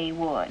course they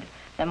would.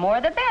 The more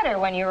the better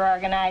when you're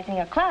organizing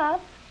a club.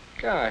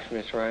 Gosh,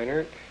 Miss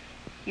Reinert.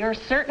 You're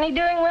certainly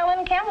doing well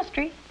in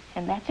chemistry,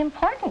 and that's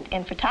important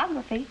in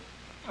photography.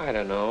 I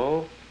don't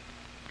know.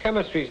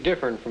 Chemistry's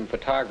different from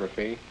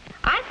photography.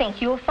 I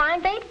think you'll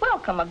find they'd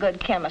welcome a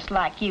good chemist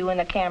like you in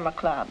the camera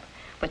club.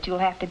 But you'll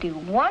have to do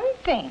one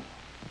thing.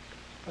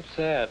 What's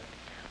that?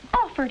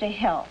 Offer to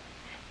help.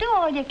 Do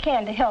all you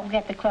can to help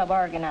get the club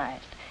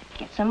organized.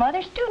 Get some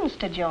other students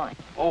to join.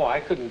 Oh,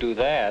 I couldn't do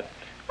that.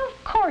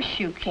 Of course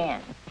you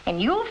can.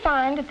 And you'll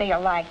find that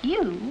they'll like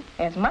you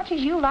as much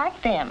as you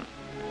like them.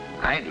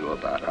 I knew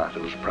about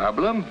Otto's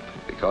problem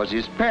because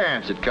his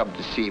parents had come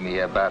to see me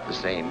about the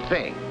same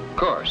thing. Of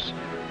course,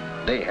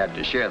 they had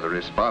to share the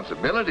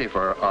responsibility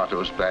for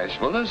Otto's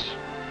bashfulness.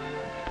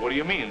 What do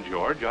you mean,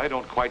 George? I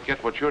don't quite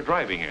get what you're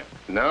driving at.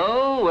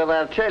 No? Well,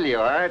 I'll tell you,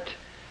 Art.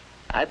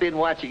 I've been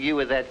watching you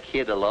with that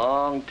kid a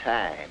long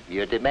time.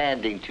 You're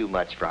demanding too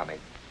much from him.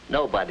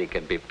 Nobody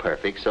can be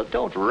perfect, so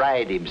don't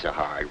ride him so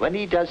hard. When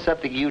he does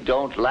something you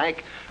don't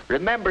like,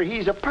 remember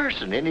he's a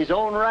person in his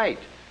own right.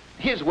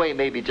 His way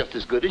may be just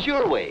as good as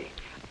your way.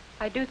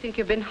 I do think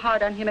you've been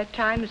hard on him at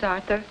times,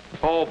 Arthur.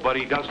 Oh, but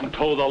he doesn't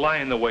toe the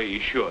line the way he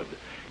should.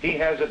 He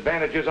has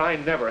advantages I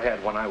never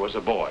had when I was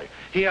a boy.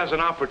 He has an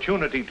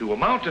opportunity to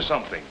amount to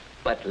something.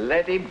 But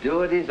let him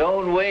do it his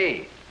own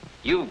way.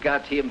 You've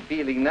got him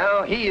feeling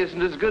now he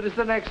isn't as good as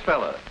the next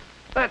fella.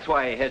 That's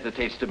why he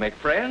hesitates to make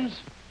friends.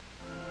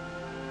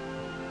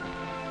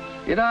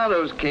 In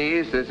Otto's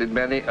case, as in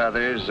many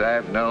others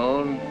I've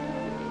known,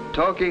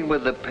 talking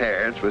with the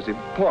parents was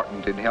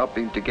important in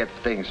helping to get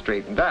things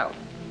straightened out.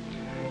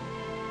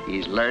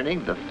 He's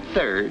learning the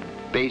third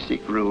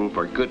basic rule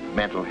for good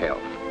mental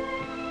health: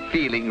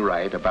 feeling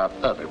right about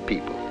other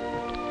people.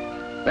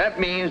 That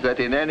means that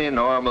in any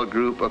normal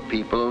group of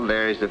people,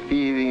 there is a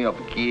feeling of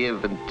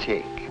give and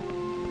take.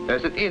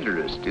 There's an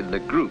interest in the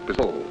group as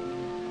a whole.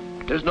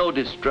 There's no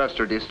distrust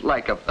or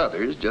dislike of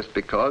others just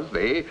because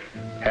they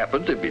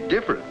happen to be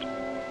different.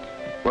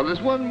 Well,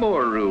 there's one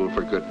more rule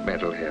for good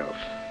mental health.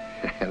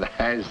 And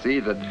I see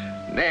that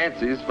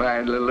Nancy's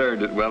finally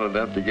learned it well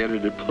enough to get her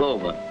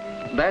diploma.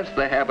 That's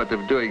the habit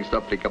of doing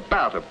something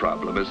about a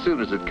problem as soon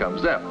as it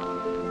comes up.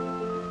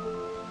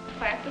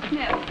 Class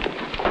dismissed.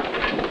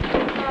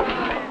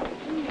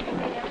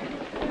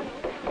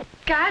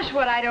 Gosh,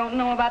 what I don't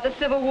know about the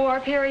Civil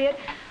War period.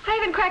 I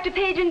haven't cracked a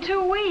page in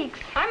 2 weeks.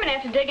 I'm gonna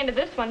have to dig into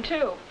this one,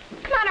 too.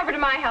 Come on over to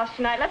my house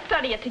tonight. Let's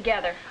study it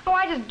together. Oh,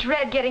 I just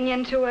dread getting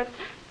into it.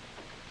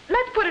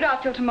 Let's put it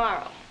off till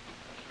tomorrow.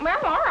 Well,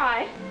 all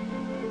right.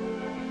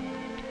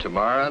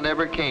 Tomorrow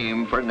never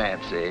came for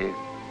Nancy.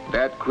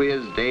 That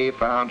quiz day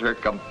found her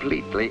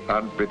completely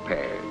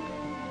unprepared.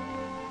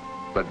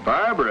 But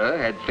Barbara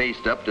had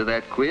faced up to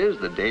that quiz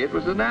the day it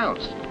was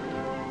announced.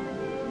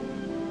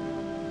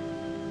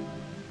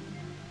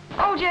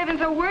 Oh, Jay, I've been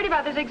so worried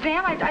about this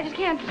exam. I just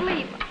can't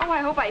sleep. Oh,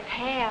 I hope I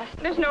pass.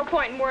 There's no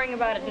point in worrying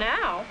about it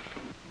now.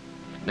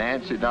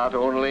 Nancy not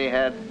only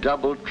had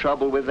double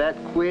trouble with that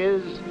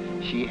quiz,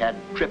 she had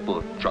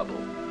triple trouble.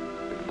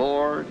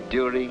 Before,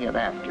 during, and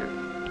after.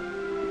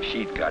 If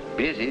she'd got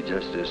busy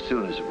just as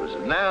soon as it was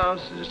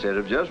announced, instead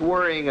of just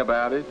worrying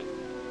about it,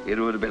 it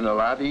would have been a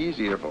lot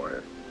easier for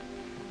her.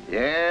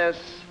 Yes,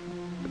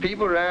 the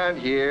people around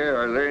here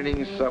are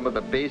learning some of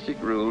the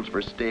basic rules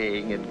for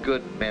staying in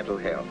good mental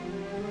health.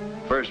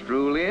 First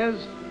rule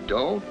is,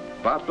 don't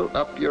bottle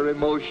up your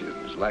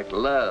emotions like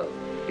love,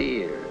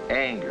 fear,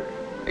 anger.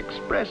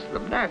 Express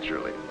them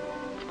naturally.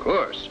 Of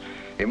course,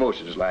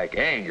 emotions like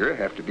anger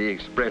have to be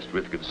expressed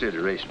with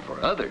consideration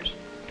for others.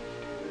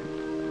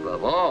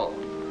 Above all,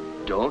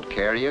 don't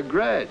carry a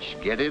grudge.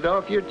 Get it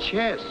off your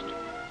chest.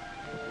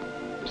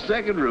 The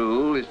second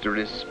rule is to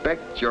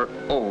respect your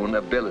own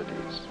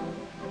abilities.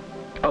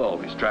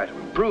 Always try to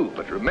improve,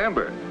 but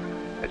remember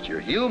that you're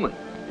human.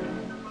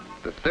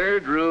 The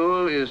third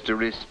rule is to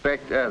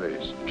respect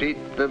others. Treat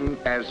them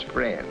as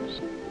friends.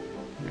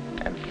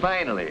 And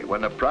finally,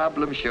 when a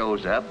problem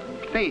shows up,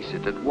 face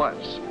it at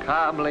once,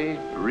 calmly,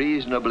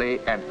 reasonably,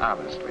 and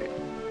honestly.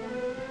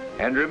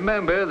 And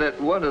remember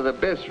that one of the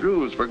best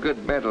rules for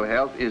good mental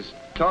health is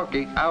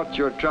talking out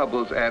your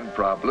troubles and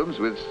problems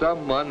with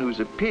someone whose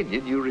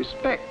opinion you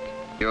respect.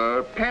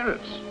 Your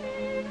parents,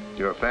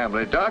 your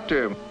family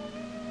doctor,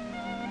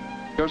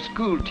 your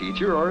school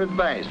teacher or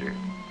advisor.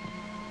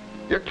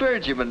 Your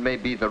clergyman may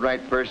be the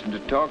right person to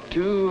talk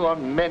to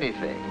on many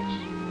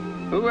things.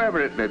 Whoever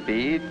it may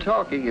be,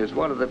 talking is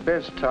one of the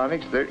best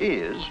tonics there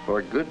is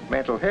for good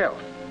mental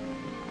health.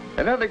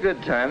 Another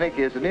good tonic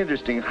is an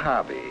interesting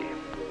hobby.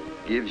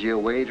 Gives you a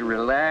way to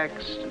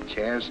relax, a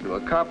chance to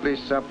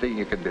accomplish something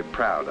you can be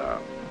proud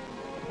of.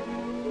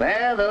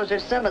 Well, those are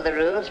some of the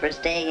rules for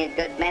staying in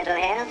good mental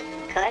health.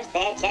 Of course,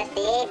 they're just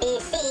the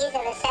ABCs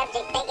of a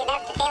subject big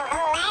enough to fill a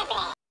whole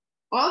library.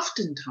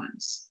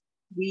 Oftentimes,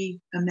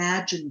 we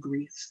imagine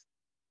grief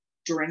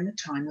during the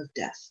time of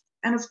death.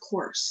 And of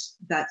course,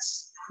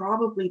 that's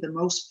probably the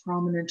most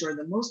prominent or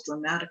the most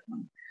dramatic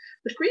one.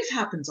 But grief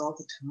happens all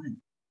the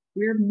time.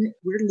 We're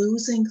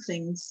losing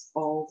things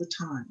all the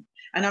time.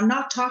 And I'm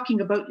not talking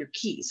about your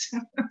keys.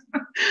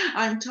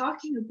 I'm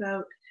talking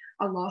about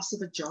a loss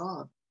of a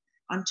job.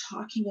 I'm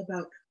talking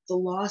about the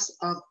loss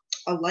of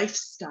a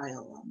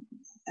lifestyle.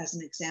 As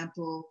an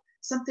example,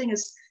 something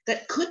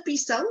that could be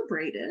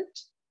celebrated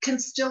can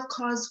still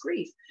cause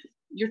grief.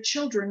 Your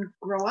children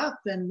grow up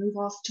and move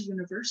off to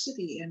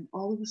university, and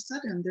all of a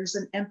sudden there's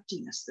an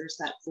emptiness, there's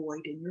that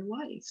void in your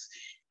life.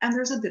 And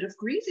there's a bit of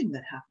grieving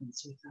that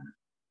happens with that.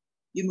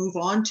 You move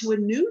on to a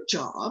new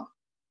job,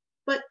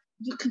 but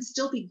you can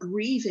still be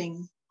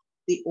grieving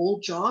the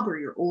old job or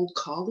your old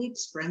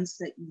colleagues, friends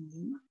that you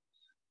knew.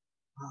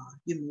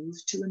 You move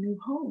to a new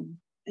home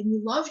and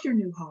you love your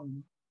new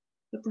home,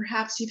 but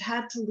perhaps you've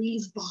had to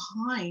leave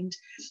behind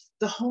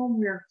the home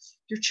where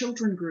your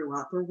children grew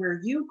up or where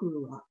you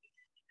grew up.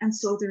 And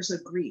so there's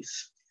a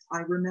grief. I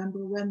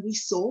remember when we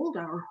sold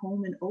our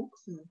home in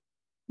Oakville,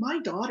 my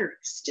daughter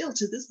still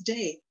to this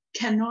day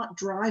cannot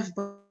drive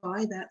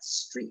by that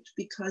street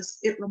because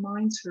it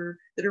reminds her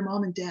that her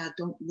mom and dad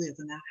don't live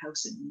in that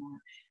house anymore.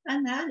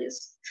 And that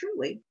is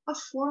truly a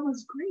form of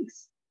grief.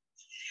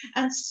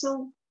 And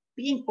so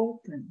being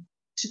open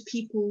to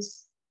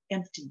people's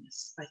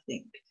emptiness, I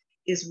think,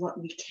 is what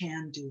we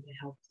can do to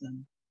help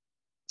them.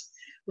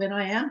 When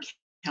I am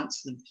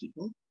counseling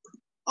people,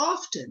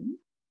 often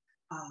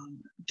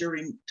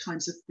during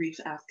times of grief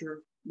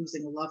after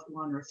losing a loved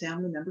one or a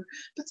family member,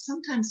 but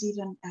sometimes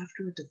even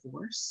after a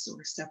divorce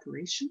or a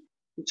separation,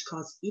 which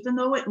cause, even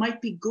though it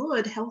might be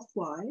good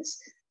health-wise,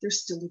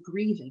 there's still a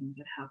grieving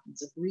that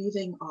happens, a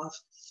grieving of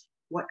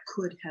what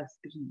could have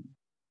been.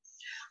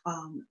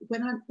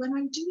 When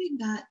I'm doing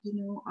that,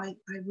 I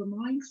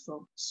remind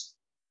folks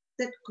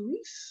that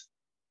grief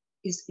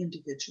is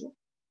individual,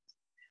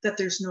 that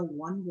there's no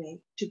one way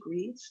to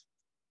grieve.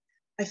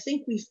 I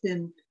think we've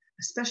been,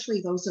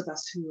 especially those of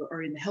us who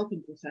are in the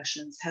helping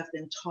professions, have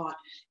been taught,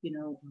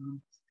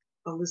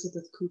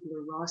 Elizabeth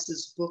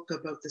Kubler-Ross's book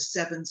about the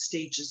 7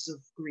 stages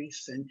of grief,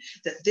 and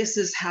that this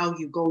is how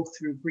you go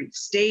through grief.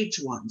 Stage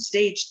 1,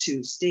 stage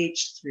 2,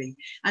 stage 3.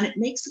 And it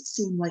makes it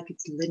seem like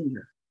it's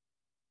linear.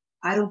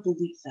 I don't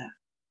believe that.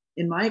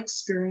 In my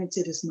experience,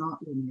 it is not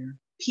linear.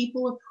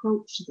 People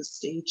approach the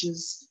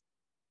stages,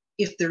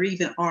 if there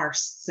even are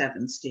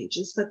 7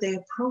 stages, but they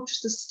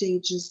approach the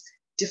stages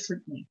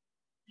differently.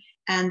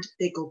 And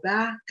they go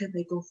back and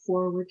they go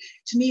forward.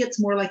 To me, it's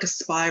more like a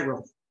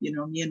spiral,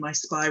 me and my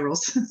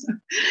spirals.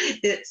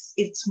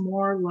 It's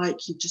more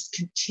like you just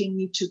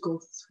continue to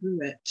go through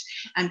it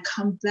and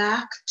come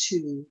back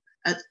to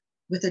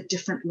with a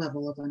different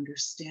level of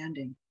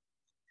understanding.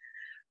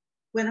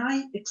 When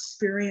I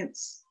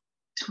experience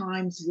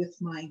times with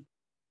my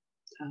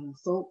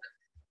folk,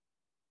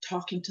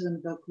 talking to them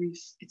about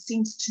grief, it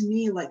seems to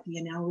me like the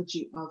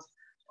analogy of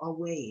a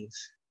wave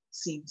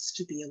seems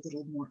to be a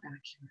little more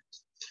accurate,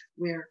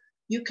 where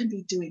you can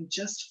be doing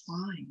just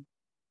fine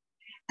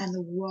and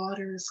the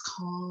water is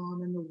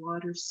calm and the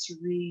water's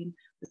serene,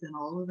 but then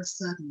all of a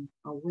sudden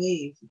a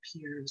wave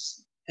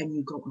appears and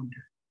you go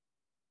under.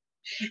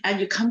 And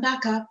you come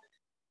back up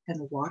and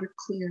the water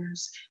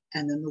clears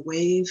and then the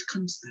wave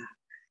comes back.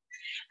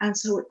 And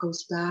so it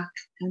goes back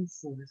and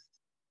forth.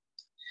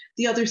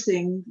 The other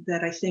thing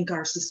that I think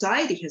our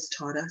society has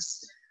taught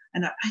us,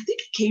 and I think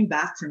it came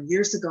back from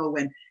years ago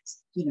when,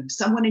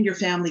 someone in your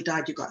family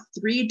died, you got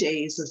 3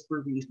 days of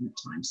bereavement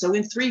time. So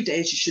in 3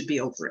 days, you should be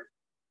over it.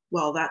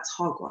 Well, that's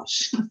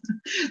hogwash.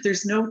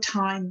 There's no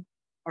time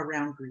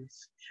around grief.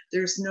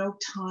 There's no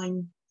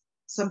time.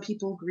 Some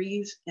people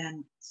grieve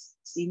and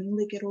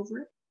seemingly get over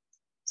it.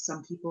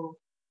 Some people,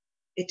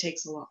 it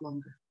takes a lot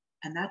longer.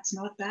 And that's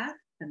not bad,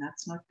 and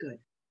that's not good.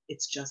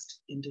 It's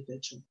just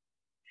individual.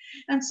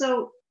 And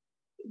so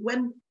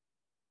when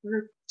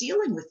we're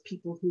dealing with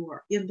people who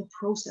are in the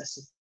process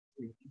of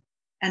grieving,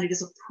 and it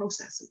is a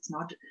process, it's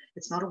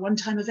not a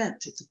one-time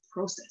event, it's a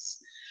process.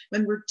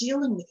 When we're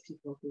dealing with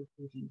people who are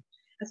grieving,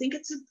 I think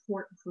it's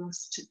important for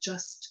us to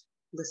just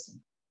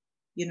listen.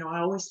 I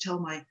always tell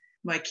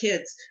my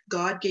kids,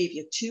 God gave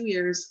you 2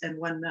 ears and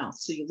 1 mouth,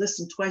 so you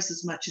listen twice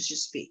as much as you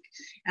speak.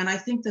 And I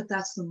think that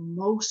that's the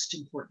most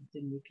important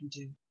thing we can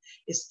do,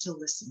 is to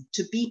listen,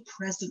 to be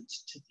present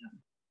to them.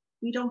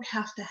 We don't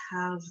have to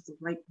have the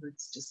right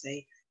words to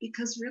say,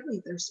 because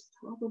really there's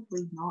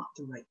probably not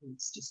the right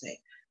words to say.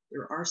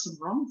 There are some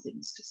wrong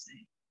things to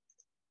say.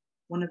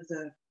 One of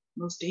the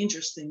most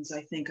dangerous things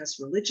I think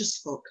us religious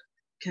folk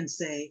can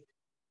say,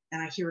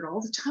 and I hear it all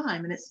the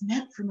time, and it's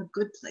meant from a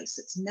good place.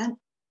 It's meant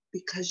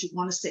because you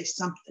want to say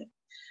something.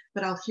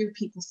 But I'll hear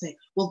people say,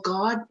 well,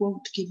 God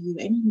won't give you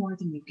any more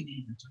than you can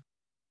handle.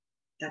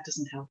 That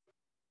doesn't help.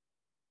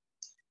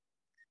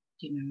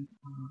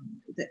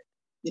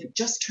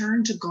 Just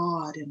turn to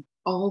God and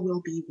all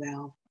will be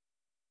well.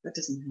 That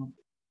doesn't help.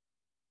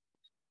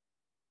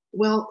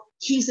 Well,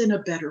 he's in a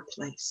better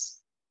place.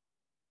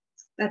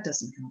 That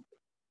doesn't help.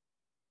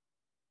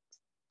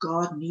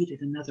 God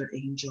needed another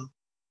angel.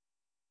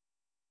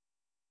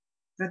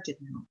 That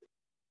didn't help.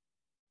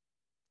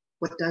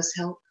 What does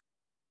help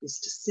is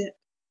to sit,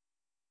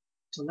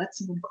 to let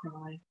someone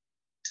cry,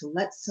 to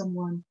let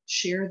someone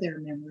share their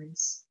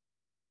memories,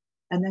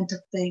 and then to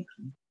thank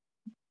them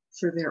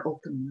for their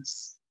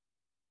openness.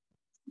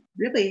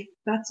 Really,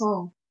 that's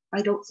all.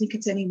 I don't think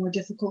it's any more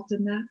difficult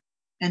than that,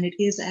 and it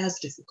is as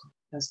difficult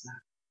as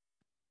that.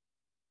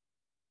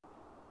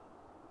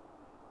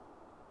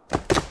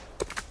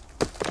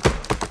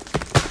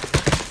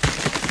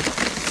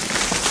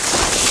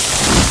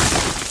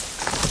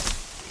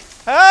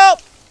 Help!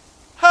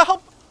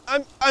 Help!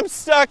 I'm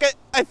stuck.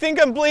 I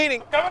think I'm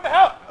bleeding. I'm coming to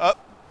help.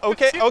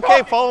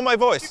 Okay, follow my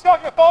voice. Keep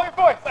talking, follow your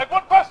voice. I have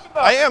one question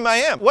though. I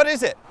am. What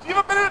is it? Do you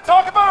have a minute to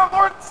talk about our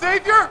Lord and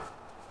Savior?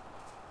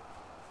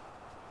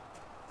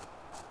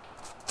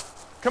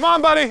 Come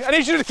on, buddy. I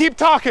need you to keep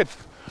talking.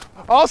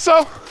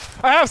 Also,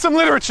 I have some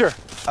literature.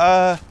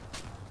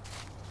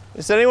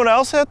 Is anyone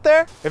else out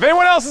there? If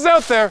anyone else is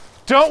out there,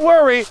 don't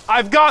worry.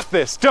 I've got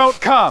this. Don't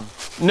come.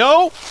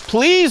 No,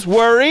 please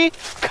worry.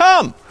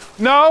 Come.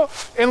 No,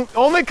 and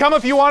only come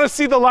if you want to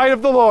see the light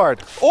of the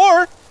Lord.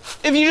 Or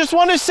if you just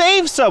want to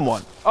save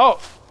someone.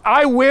 Oh,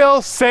 I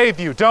will save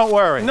you. Don't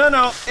worry.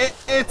 No,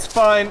 it's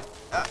fine.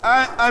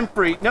 I'm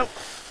free. No,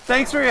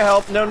 thanks for your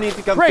help. No need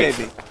to come save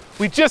me.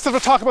 We just have to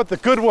talk about the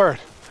good word.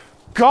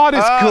 God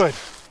is good.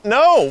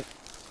 No,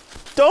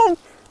 don't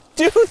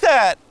do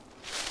that.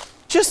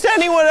 Just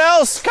anyone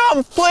else.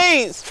 Come,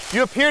 please.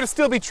 You appear to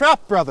still be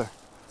trapped, brother.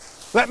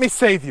 Let me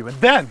save you, and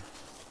then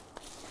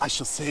I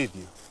shall save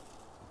you.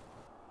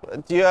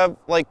 Do you have,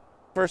 like,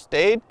 first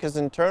aid? Because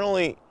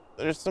internally,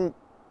 there's some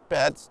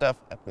bad stuff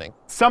happening.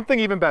 Something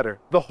even better.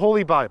 The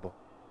Holy Bible.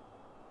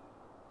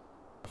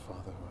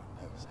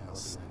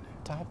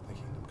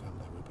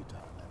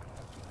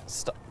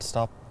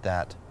 Stop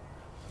that.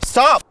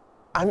 Stop!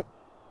 I'm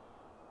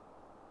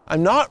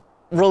not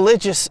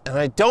religious, and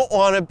I don't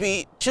want to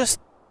be. Just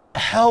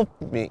help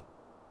me.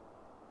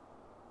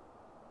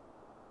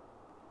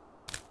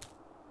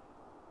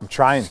 I'm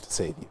trying to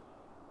save you.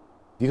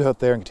 If you go out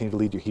there and continue to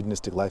lead your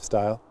hedonistic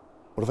lifestyle,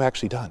 what have I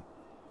actually done?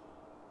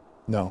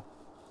 No.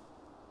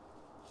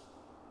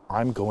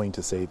 I'm going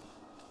to save you.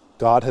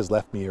 God has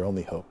left me your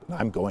only hope, and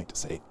I'm going to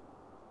save you.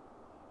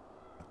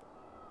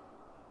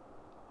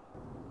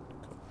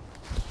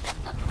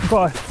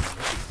 God,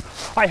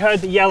 I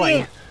heard the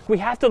yelling. We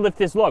have to lift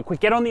this log. Quick,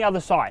 get on the other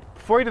side.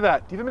 Before you do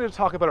that, do you have a minute to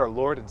talk about our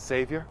Lord and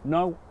Savior?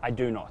 No, I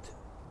do not.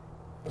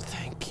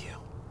 Thank you.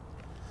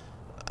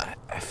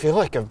 I feel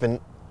like I've been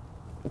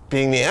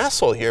being the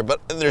asshole here, but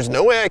there's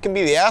no way I can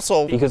be the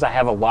asshole. Because I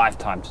have a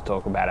lifetime to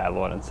talk about our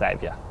Lord and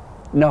Savior.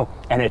 No,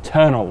 an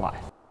eternal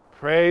life.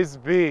 Praise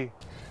be.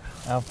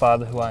 Our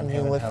Father who art in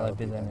heaven, hallowed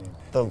be thy name.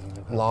 The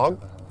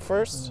log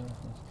first?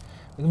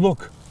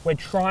 Look, we're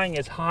trying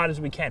as hard as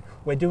we can.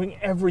 We're doing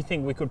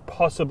everything we could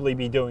possibly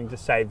be doing to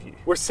save you.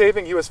 We're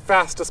saving you as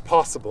fast as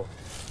possible.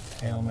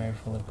 Hail Mary,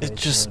 full of grace. It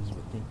just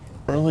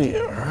really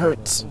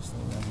hurts.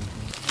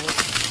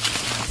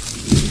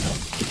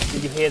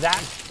 Did you hear that?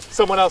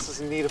 Someone else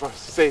is in need of our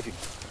saving.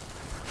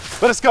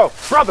 Let us go,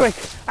 brother.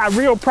 Quick,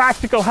 real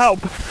practical help.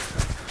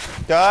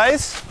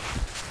 Guys,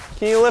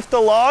 can you lift the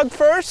log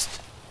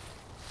first?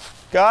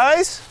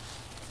 Guys?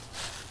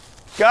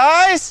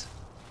 Guys?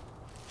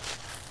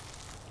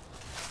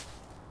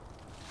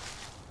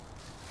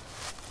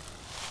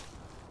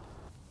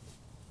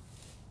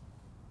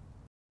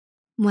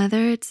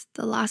 Whether it's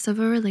the loss of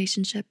a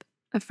relationship,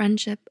 a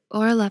friendship,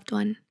 or a loved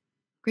one,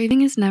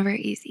 grieving is never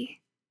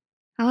easy.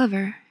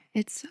 However,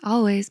 it's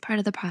always part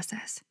of the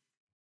process.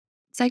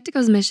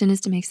 Psych2Go's mission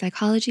is to make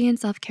psychology and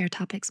self-care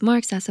topics more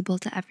accessible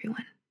to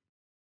everyone.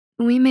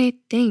 We may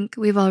think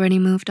we've already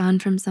moved on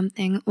from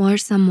something or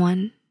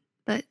someone,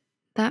 but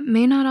that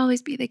may not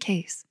always be the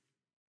case.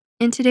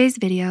 In today's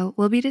video,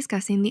 we'll be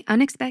discussing the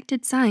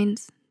unexpected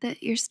signs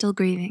that you're still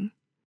grieving.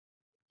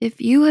 If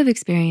you have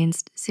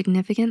experienced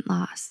significant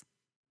loss,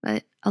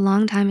 but a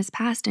long time has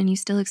passed and you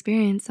still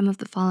experience some of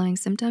the following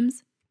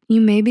symptoms, you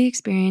may be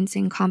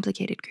experiencing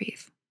complicated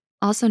grief,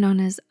 also known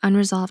as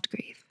unresolved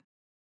grief.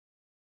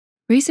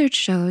 Research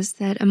shows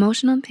that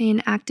emotional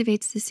pain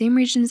activates the same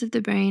regions of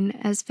the brain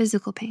as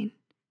physical pain,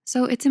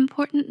 so it's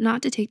important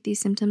not to take these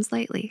symptoms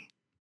lightly.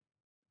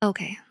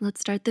 Okay,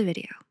 let's start the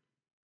video.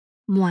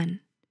 1.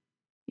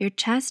 Your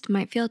chest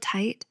might feel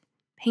tight,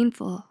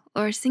 painful,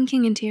 or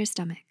sinking into your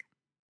stomach.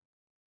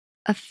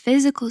 A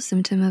physical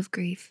symptom of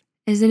grief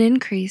is an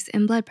increase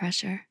in blood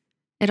pressure.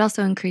 It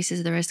also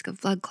increases the risk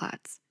of blood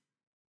clots.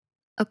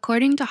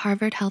 According to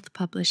Harvard Health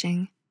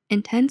Publishing,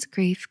 intense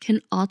grief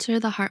can alter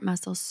the heart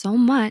muscle so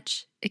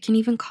much it can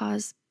even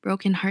cause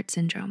broken heart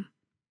syndrome,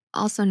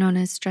 also known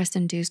as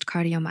stress-induced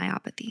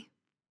cardiomyopathy.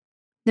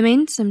 The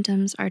main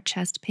symptoms are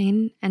chest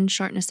pain and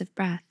shortness of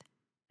breath,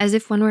 as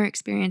if one were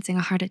experiencing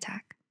a heart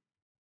attack.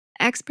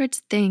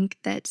 Experts think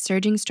that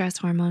surging stress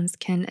hormones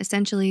can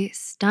essentially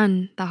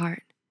stun the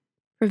heart,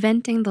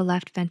 preventing the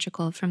left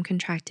ventricle from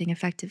contracting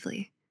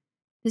effectively.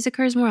 This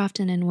occurs more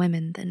often in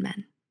women than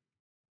men.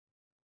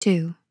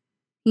 2.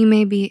 You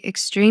may be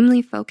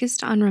extremely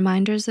focused on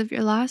reminders of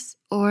your loss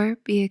or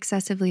be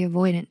excessively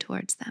avoidant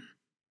towards them.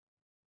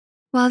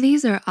 While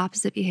these are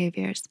opposite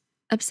behaviors,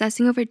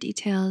 obsessing over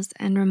details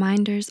and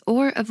reminders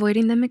or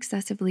avoiding them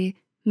excessively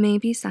may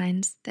be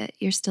signs that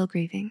you're still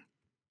grieving.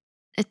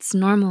 It's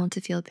normal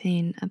to feel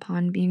pain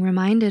upon being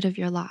reminded of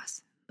your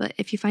loss, but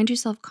if you find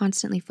yourself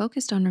constantly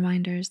focused on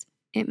reminders,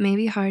 it may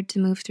be hard to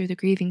move through the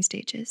grieving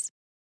stages.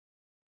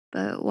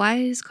 But why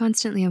is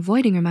constantly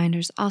avoiding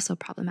reminders also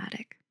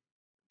problematic?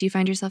 Do you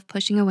find yourself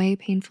pushing away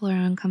painful or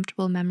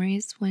uncomfortable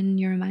memories when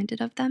you're reminded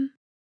of them?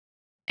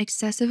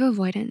 Excessive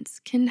avoidance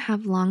can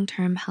have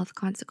long-term health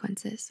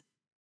consequences.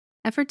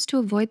 Efforts to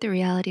avoid the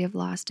reality of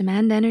loss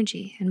demand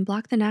energy and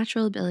block the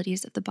natural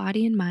abilities of the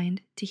body and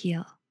mind to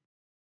heal.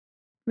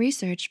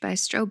 Research by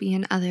Strobey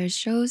and others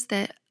shows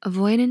that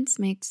avoidance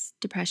makes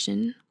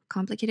depression,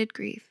 complicated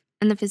grief,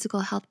 and the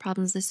physical health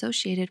problems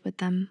associated with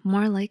them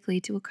more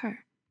likely to occur.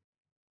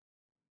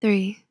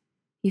 3.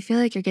 You feel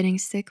like you're getting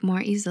sick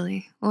more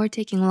easily or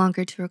taking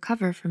longer to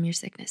recover from your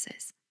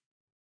sicknesses.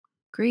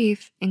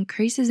 Grief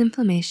increases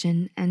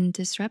inflammation and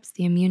disrupts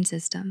the immune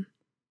system.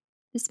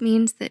 This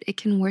means that it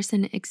can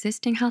worsen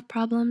existing health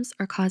problems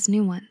or cause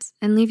new ones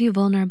and leave you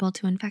vulnerable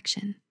to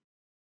infection.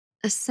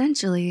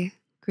 Essentially,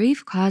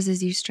 grief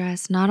causes you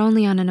stress not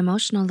only on an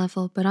emotional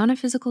level, but on a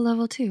physical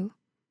level too.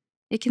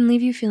 It can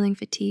leave you feeling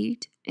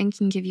fatigued and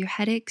can give you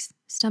headaches,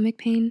 stomach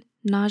pain,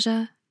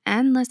 nausea,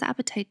 and less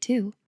appetite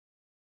too.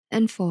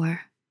 And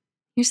 4,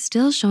 you're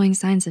still showing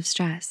signs of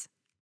stress.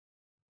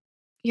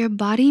 Your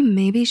body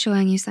may be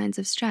showing you signs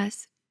of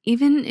stress,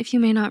 even if you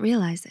may not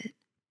realize it.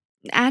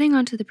 Adding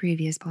on to the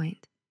previous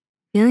point,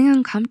 feeling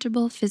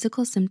uncomfortable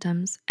physical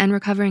symptoms and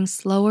recovering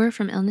slower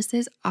from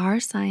illnesses are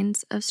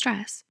signs of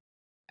stress.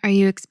 Are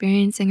you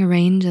experiencing a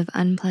range of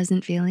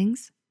unpleasant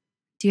feelings?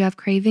 Do you have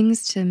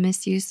cravings to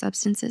misuse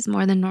substances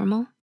more than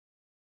normal?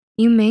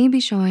 You may be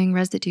showing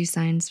residue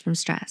signs from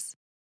stress.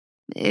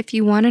 If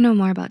you wanna know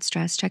more about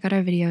stress, check out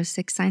our video,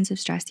 6 Signs of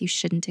Stress You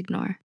Shouldn't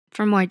Ignore,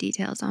 for more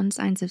details on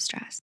signs of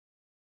stress.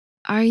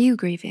 Are you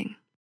grieving?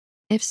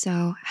 If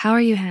so, how are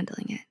you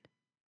handling it?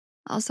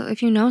 Also,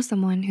 if you know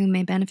someone who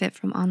may benefit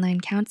from online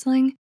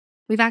counseling,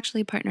 we've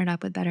actually partnered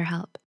up with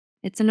BetterHelp.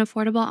 It's an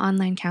affordable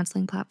online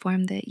counseling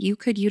platform that you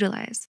could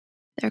utilize.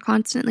 They're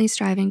constantly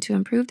striving to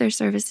improve their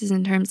services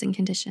and terms and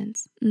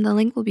conditions. The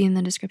link will be in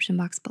the description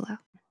box below.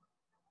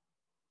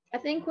 I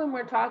think when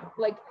we're talking,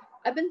 like,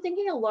 I've been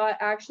thinking a lot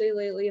actually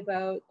lately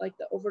about like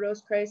the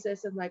overdose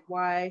crisis and like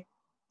why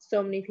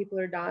so many people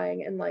are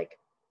dying and like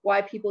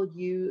why people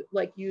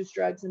use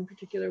drugs in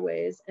particular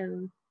ways.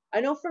 And I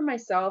know for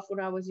myself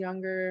when I was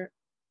younger,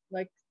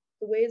 like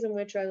the ways in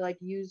which I like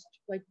used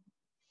like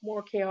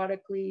more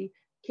chaotically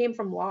came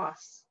from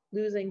loss,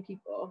 losing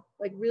people,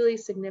 like really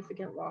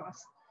significant loss,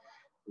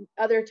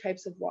 other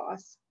types of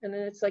loss. And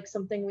then it's like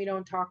something we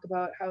don't talk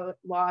about, how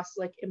loss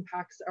like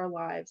impacts our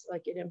lives,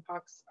 like it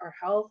impacts our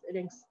health,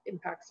 it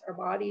impacts our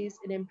bodies,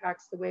 it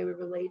impacts the way we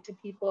relate to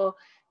people,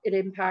 it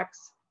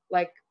impacts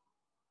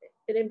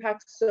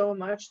so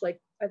much. Like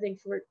I think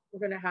we're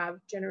going to have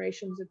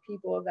generations of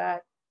people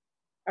that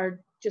are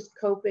just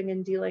coping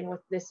and dealing with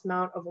this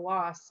amount of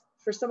loss.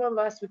 For some of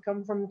us, we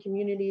come from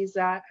communities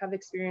that have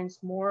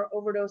experienced more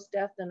overdose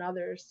death than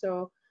others,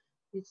 so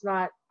it's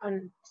not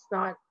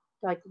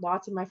like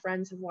lots of my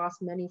friends have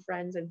lost many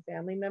friends and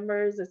family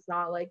members. It's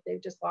not like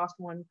they've just lost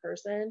one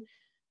person.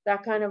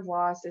 That kind of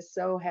loss is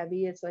so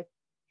heavy. It's like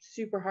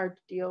super hard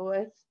to deal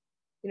with.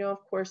 You know, of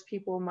course,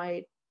 people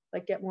might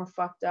like get more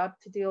fucked up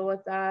to deal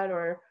with that,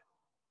 or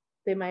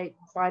they might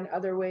find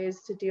other ways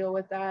to deal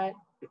with that.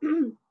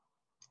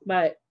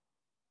 But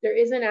there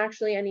isn't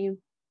actually any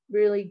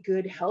really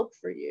good help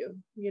for you.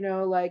 You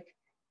know, like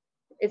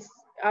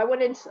I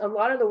went into a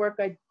lot of the work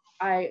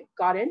I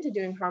got into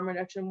doing harm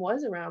reduction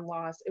was around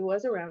loss. It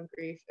was around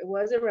grief. It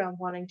was around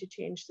wanting to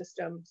change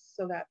systems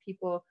so that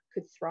people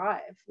could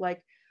thrive.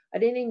 Like I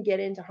didn't even get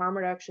into harm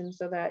reduction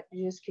so that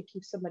you just could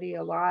keep somebody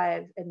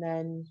alive and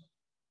then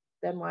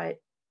what?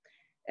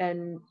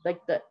 And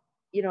like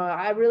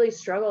I really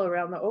struggle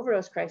around the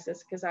overdose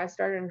crisis because I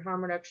started in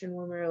harm reduction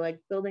when we were like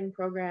building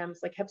programs.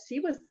 Like Hep C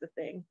was the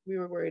thing we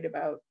were worried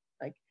about.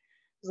 Like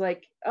it was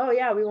like, oh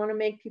yeah, we want to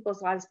make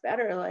people's lives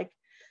better. Like,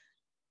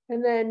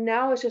 and then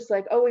now it's just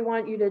like, oh, we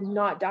want you to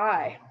not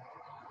die.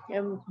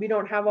 And we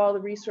don't have all the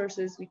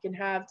resources we can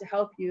have to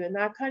help you. And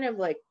that kind of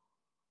like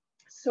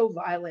so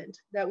violent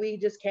that we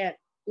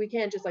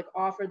can't just like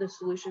offer the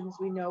solutions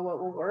we know what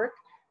will work.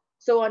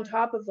 So on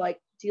top of like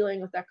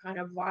dealing with that kind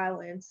of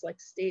violence, like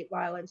state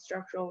violence,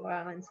 structural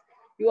violence,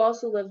 you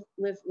also live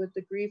with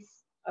the grief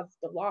of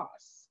the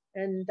loss.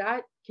 And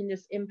that can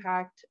just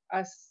impact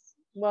us.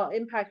 Well,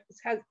 it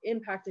has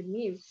impacted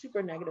me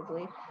super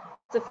negatively.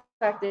 It's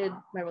affected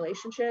my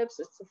relationships.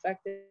 It's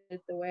affected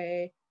the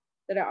way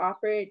that I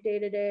operate day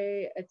to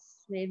day.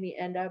 It's made me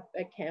end up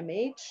at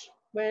CAMH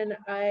when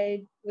I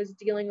was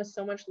dealing with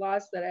so much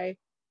loss that I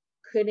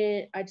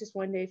just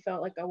one day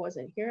felt like I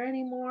wasn't here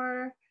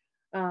anymore.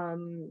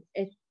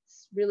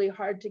 It's really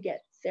hard to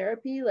get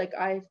therapy. Like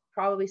I've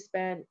probably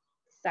spent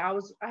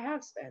thousands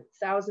and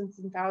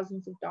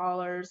thousands of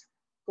dollars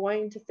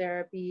going to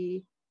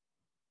therapy,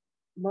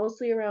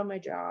 mostly around my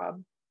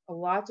job, a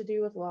lot to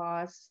do with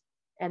loss.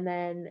 And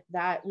then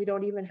that we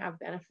don't even have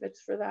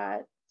benefits for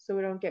that. So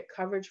we don't get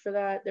coverage for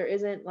that. There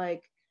isn't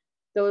like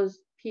those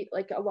people,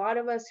 like a lot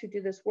of us who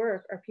do this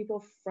work are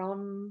people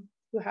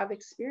who have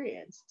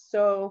experience.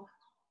 So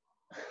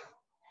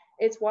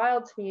it's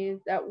wild to me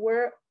that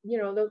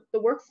the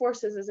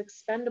workforce is as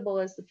expendable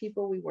as the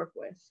people we work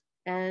with.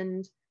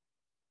 And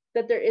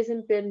that there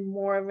isn't been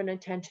more of an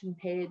attention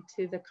paid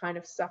to the kind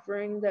of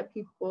suffering that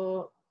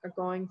people are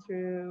going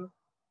through,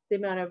 the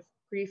amount of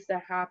grief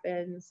that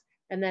happens.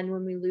 And then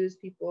when we lose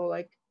people,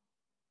 like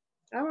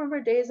I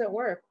remember days at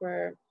work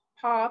where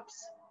Pops,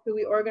 who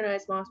we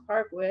organized Moss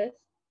Park with,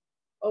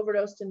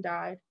 overdosed and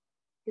died.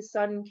 His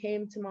son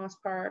came to Moss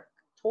Park,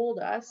 told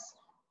us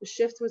the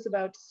shift was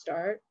about to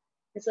start.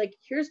 It's like,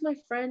 here's my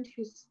friend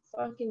who's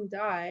fucking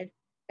died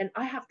and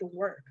I have to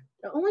work.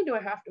 Not only do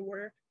I have to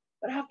work,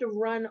 but I have to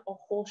run a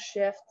whole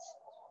shift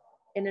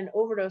in an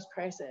overdose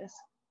crisis.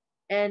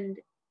 And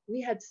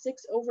we had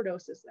 6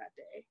 overdoses that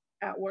day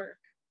at work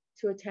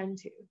to attend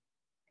to.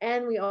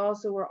 And we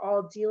also were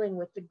all dealing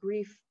with the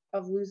grief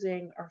of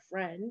losing our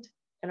friend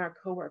and our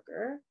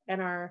coworker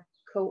and our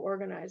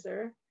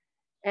co-organizer.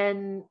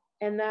 And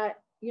that,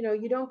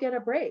 you don't get a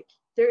break.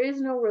 There is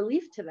no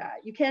relief to that.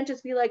 You can't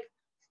just be like,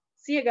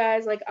 see you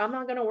guys, like, I'm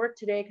not going to work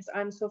today because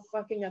I'm so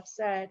fucking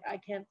upset. I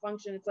can't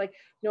function. It's like,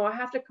 no, I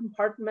have to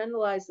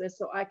compartmentalize this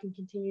so I can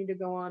continue to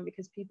go on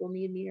because people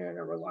need me and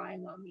are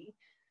relying on me.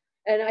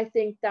 And I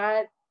think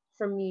that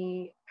for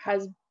me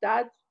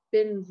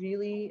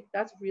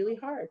that's really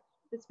hard.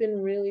 It's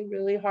been really,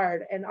 really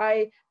hard. And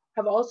I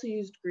have also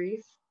used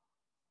grief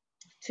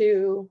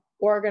to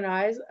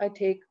organize.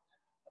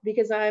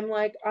 Because I'm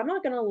like, I'm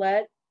not going to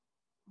let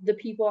the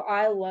people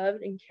I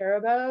loved and care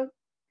about,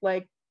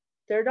 like,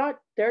 their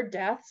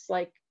deaths,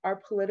 like,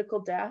 are political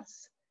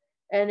deaths.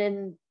 And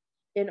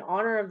in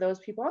honor of those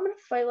people, I'm going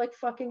to fight like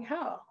fucking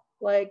hell.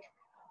 Like,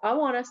 I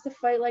want us to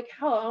fight like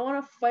hell. I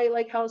want to fight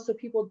like hell so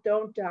people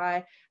don't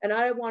die. And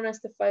I want us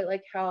to fight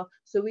like hell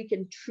so we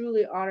can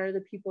truly honor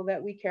the people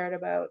that we cared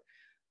about.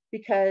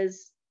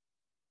 Because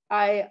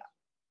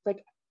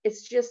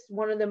it's just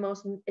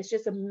it's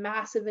just a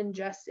massive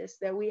injustice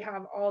that we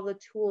have all the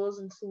tools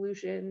and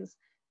solutions,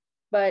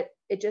 but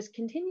it just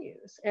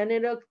continues, and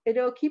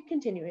it'll keep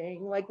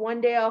continuing. Like, one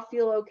day I'll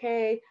feel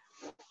okay,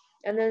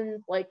 and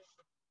then like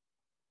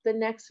the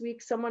next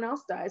week someone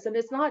else dies. And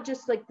it's not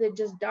just like they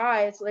just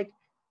die, it's like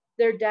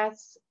their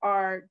deaths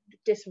are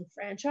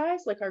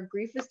disenfranchised, like our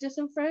grief is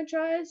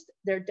disenfranchised.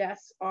 Their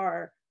deaths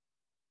are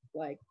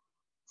like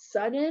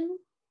sudden,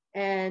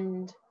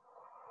 and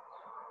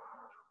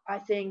I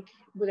think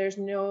there's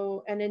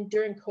no, and then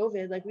during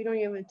COVID, like we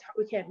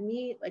can't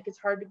meet, like it's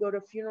hard to go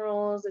to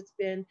funerals.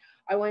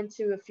 I went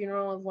to a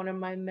funeral of one of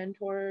my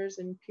mentors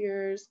and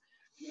peers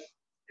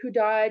who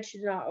died. She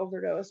did not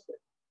overdose, but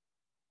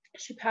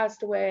she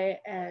passed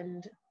away,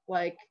 and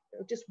like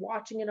just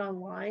watching it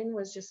online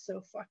was just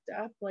so fucked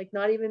up. Like,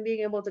 not even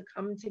being able to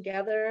come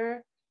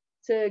together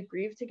to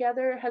grieve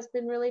together has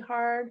been really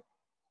hard.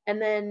 And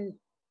then,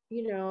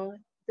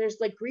 there's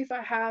like grief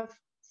I have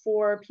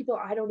for people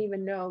I don't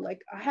even know. Like,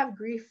 I have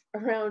grief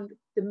around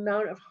the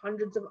amount of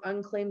hundreds of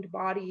unclaimed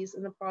bodies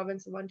in the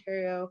province of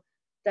Ontario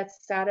that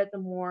sat at the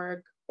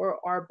morgue or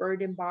are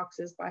buried in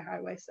boxes by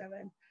Highway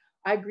 7.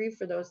 I grieve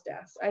for those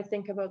deaths. I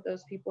think about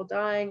those people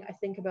dying. I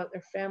think about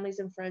their families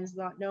and friends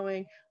not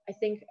knowing. I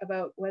think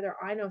about whether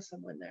I know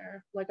someone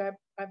there. Like,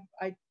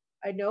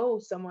 I know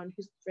someone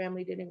whose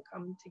family didn't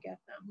come to get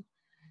them.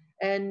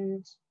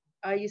 And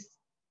I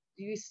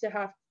used to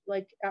have,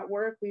 like, at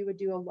work, we would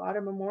do a lot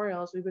of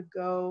memorials. We would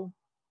go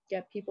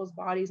get people's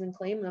bodies and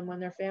claim them when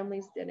their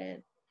families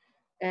didn't.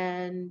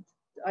 And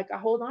like, I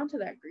hold on to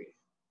that grief,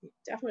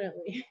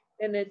 definitely.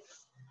 And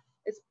it's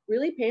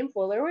really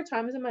painful. There were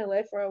times in my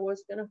life where I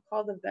was gonna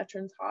call the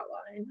veterans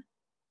hotline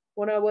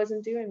when I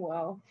wasn't doing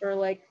well. Or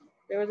like,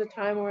 there was a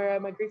time where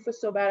my grief was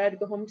so bad I had to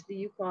go home to the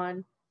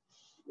Yukon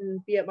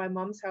and be at my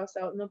mom's house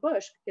out in the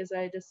bush because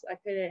I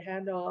couldn't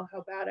handle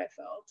how bad I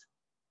felt.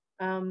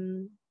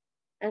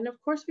 And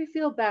of course we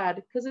feel bad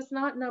because it's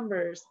not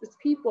numbers, it's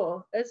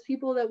people. It's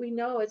people that we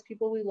know, it's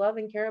people we love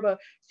and care about,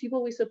 it's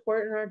people we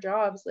support in our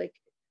jobs. Like,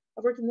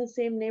 I've worked in the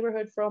same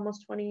neighborhood for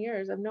almost 20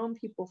 years. I've known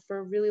people for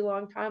a really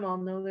long time. I'll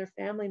know their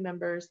family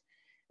members.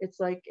 It's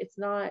like, it's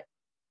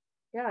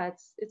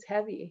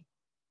heavy.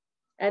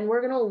 And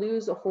we're gonna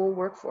lose a whole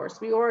workforce.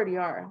 We already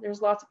are.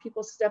 There's lots of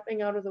people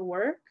stepping out of the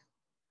work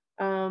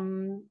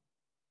who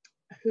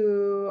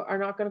are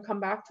not gonna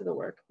come back to the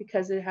work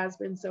because it has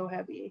been so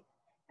heavy.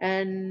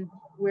 And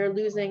we're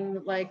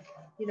losing, like,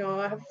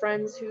 I have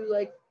friends who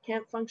like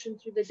can't function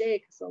through the day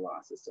because the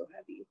loss is so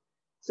heavy.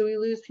 So we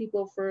lose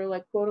people for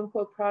like quote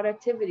unquote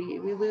productivity.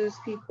 We lose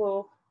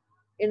people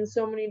in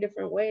so many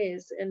different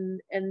ways.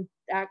 And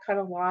that kind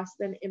of loss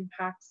then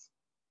impacts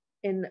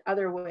in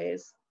other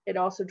ways. It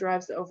also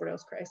drives the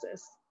overdose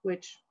crisis,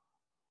 which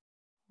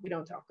we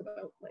don't talk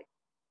about. Like,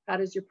 how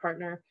does your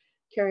partner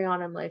carry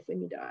on in life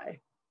when you die?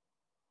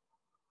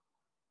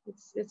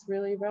 It's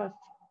really rough.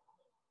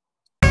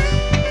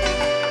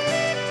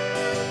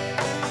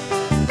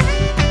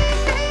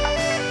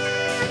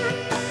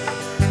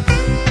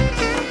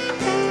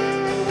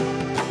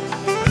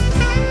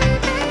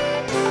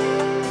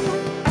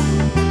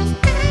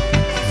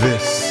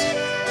 This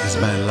is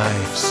my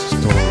life's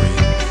story.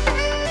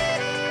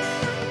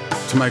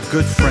 To my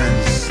good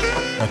friends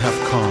that have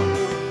come,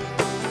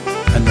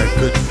 and my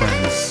good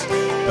friends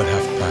that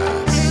have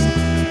passed.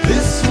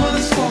 This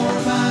one's for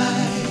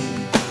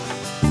mine.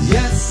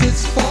 Yes,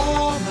 it's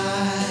for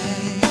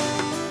mine.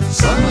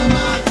 Some of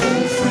my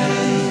old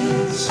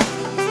friends.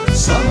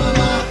 Some of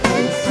my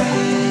old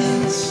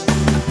friends.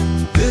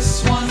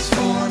 This one's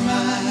for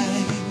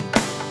mine.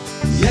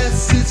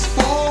 Yes, it's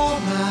for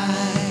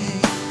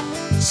mine.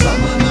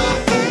 Some of my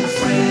old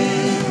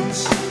friends.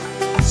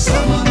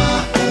 Some of my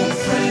old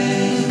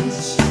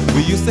friends.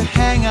 We used to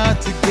hang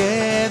out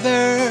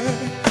together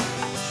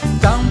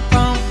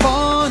downtown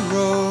Vaughan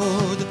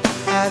Road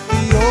at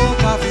the old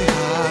coffee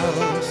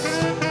house.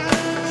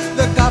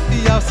 The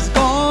coffee house is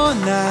gone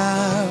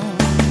now.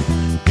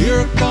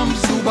 Here comes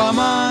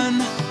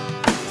Superman.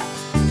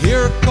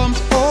 Here comes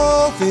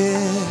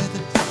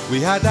COVID.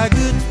 We had a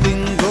good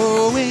thing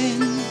going.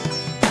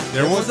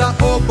 There was a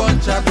whole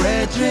bunch of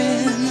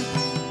brethren.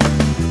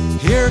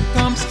 Here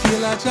comes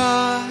Killer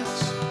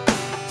George.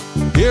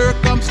 Here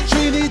comes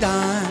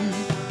Trinidad.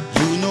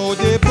 You know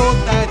they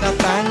both died a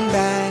bang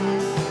bang.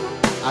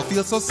 I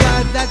feel so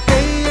sad that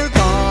they're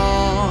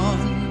gone.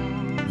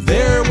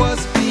 There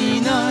was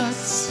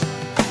Venus,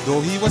 Though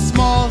he was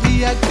small,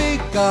 he had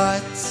big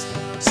guts.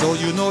 So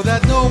you know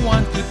that no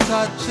one could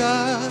touch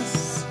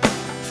us.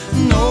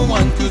 No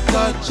one could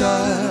touch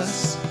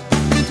us.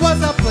 It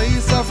was a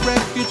place of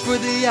refuge for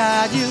the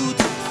youth.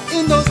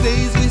 In those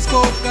days we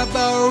spoke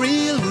about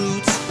real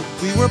roots.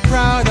 We were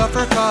proud of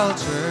our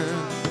culture.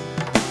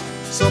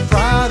 So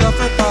proud of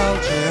our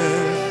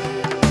culture.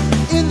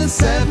 In the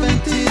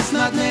 70s,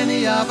 not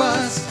many of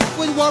us,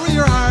 with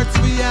warrior hearts,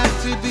 we had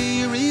to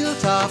be real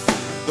tough.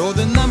 Though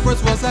the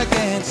numbers was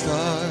against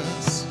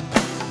us,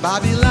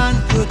 Babylon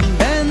couldn't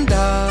bend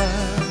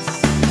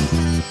us.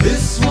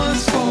 This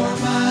one's for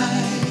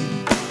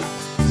mine.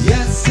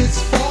 Yes,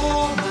 it's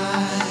for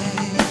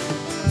mine.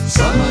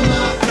 Some of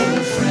my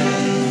old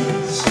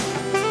friends.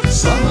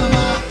 Some of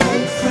my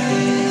old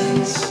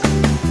friends.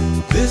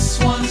 This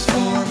one's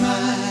for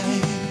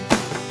mine.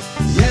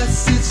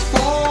 Yes, it's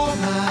for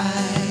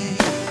mine.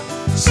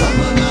 Some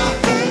of my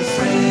old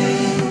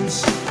friends.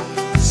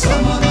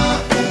 Some of my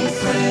old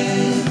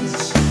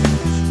friends.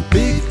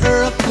 Big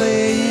Earl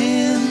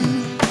playing,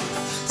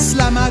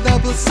 Slam a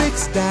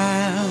 6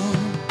 down.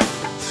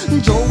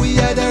 Joey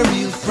had a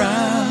real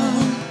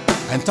frown,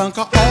 and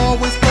Tonka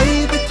always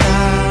played the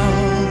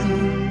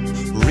clown.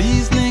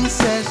 Reasoning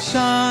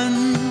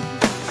session,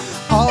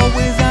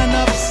 always an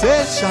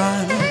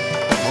obsession.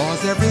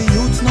 Cause every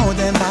youth know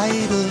them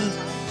Bible,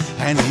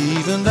 and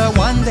even the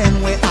one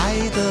them we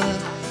idle.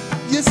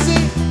 You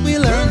see, we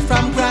learn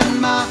from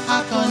grandma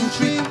a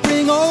country,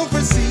 bring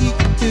overseas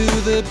to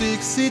the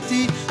big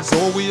city. So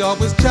we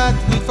always chat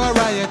with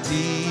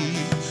variety,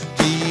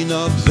 keen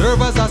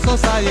observers of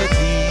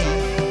society.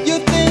 You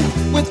think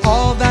with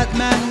all that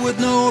man would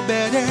know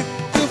better,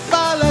 to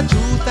follow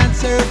truth and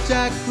serve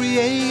Jack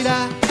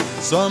Creator.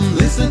 Some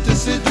listen to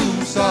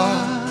seducer,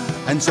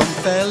 and some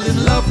fell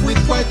in love with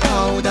white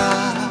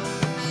powder.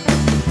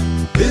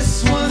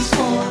 This one's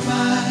for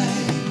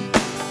mine.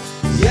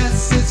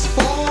 Yes, it's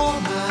for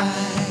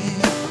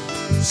mine.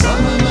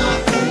 Some of my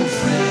old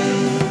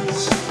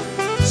friends.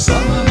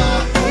 Some of my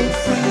old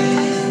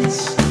friends.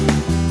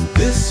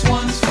 This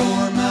one's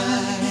for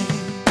mine.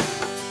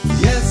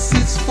 Yes,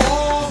 it's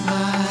for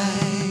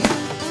mine.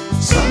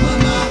 Some of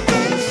my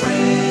old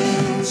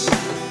friends.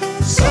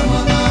 Some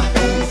of my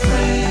old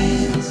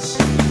friends.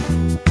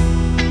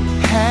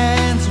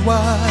 Hans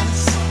was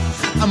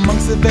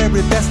amongst the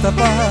very best of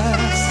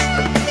us.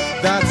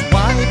 That's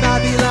why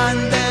Babylon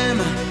them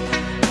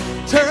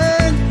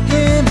turned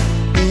him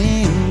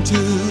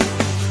into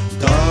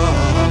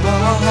dust.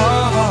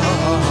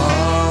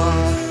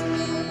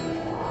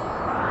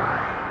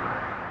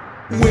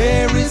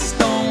 Where is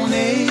Stone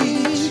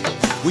Age?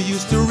 We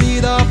used to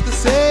read off the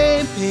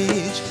same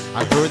page.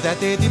 I heard that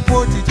they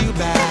deported you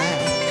back.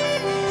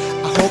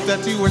 I hope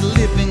that you were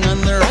living on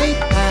the right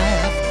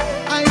path.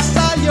 I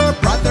saw your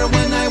brother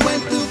when I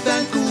went to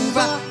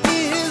Vancouver.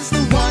 He is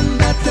the one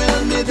that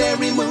tell me they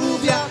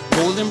remove ya.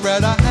 Golden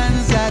brother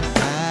hands at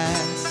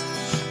last.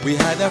 We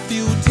had a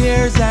few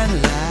tears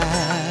and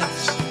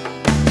laughs.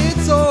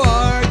 It's so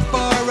hard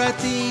for a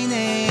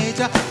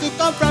teenager to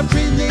come from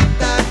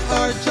Trinidad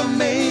or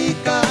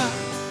Jamaica,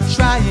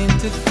 trying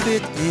to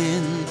fit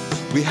in.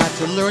 We had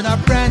to learn a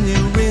brand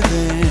new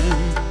rhythm.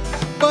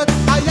 But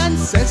our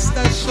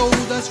ancestors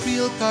showed us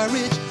real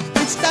courage.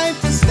 It's time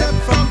to step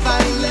from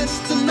violence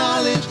to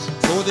knowledge,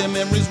 so the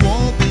memories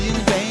won't be in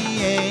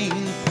vain.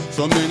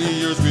 So many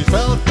years we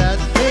felt that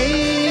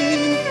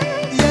pain.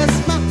 Yes,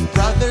 my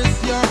brothers,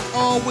 you're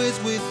always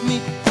with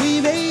me. We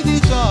made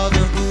each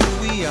other who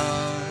we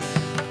are.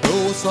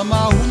 Though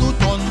somehow who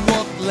don't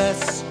walk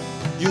less,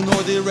 you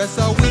know the rest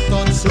are with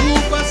on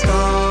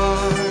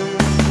superstars.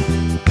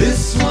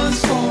 This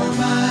one's for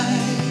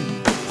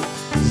mine.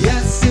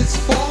 Yes, it's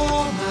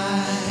for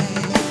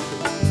mine.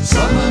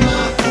 Some of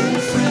my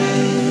old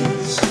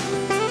friends.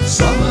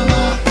 Some of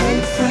my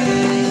old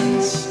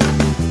friends.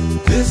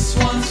 This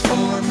one's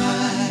for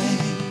mine.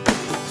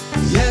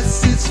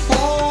 Yes, it's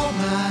for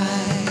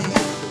mine.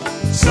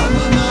 Some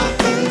of my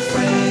old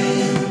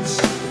friends.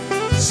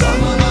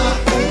 Some of my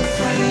old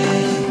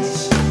friends.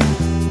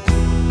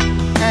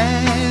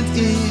 And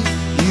if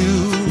you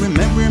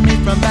remember me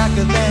from back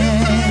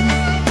then,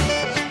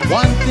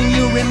 one thing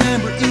you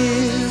remember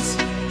is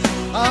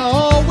I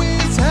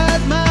always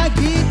had my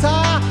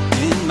guitar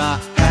in my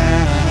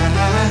hand.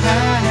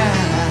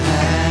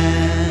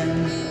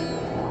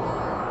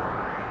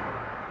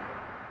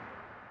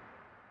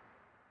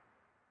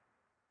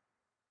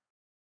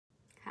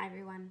 Hi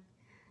everyone,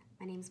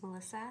 my name's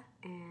Melissa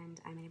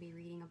and I'm going to be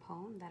reading a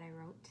poem that I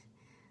wrote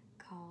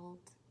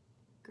called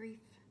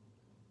Grief.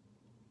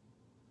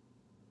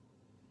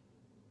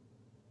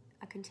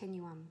 A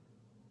continuum.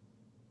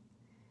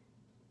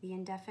 The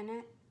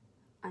indefinite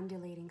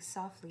undulating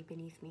softly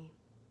beneath me.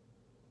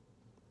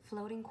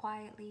 Floating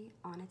quietly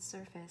on its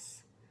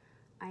surface,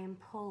 I am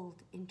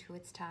pulled into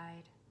its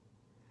tide,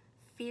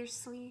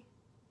 fiercely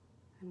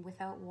and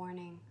without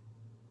warning.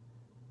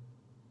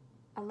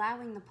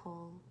 Allowing the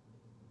pull,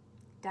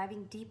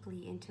 diving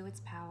deeply into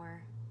its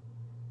power,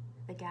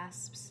 the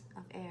gasps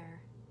of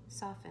air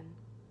soften.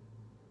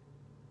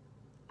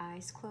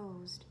 Eyes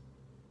closed,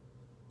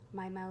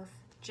 my mouth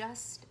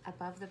just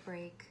above the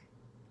break,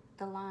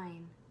 the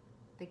line,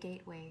 the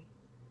gateway.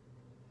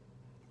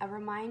 A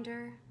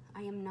reminder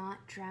I am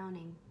not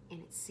drowning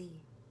in its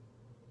sea.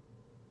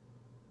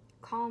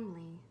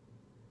 Calmly,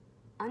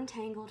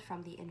 untangled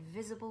from the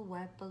invisible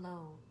web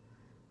below,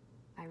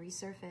 I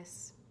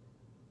resurface.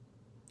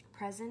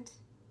 Present,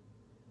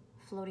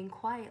 floating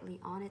quietly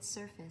on its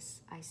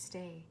surface, I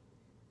stay.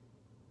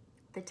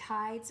 The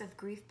tides of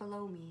grief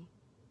below me,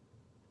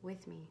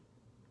 with me,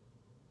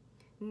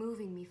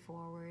 moving me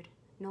forward,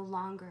 no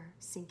longer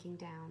sinking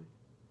down.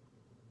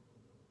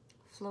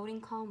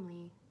 Floating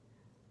calmly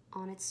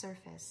on its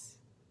surface,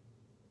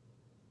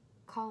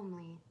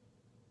 calmly,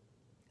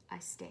 I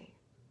stay.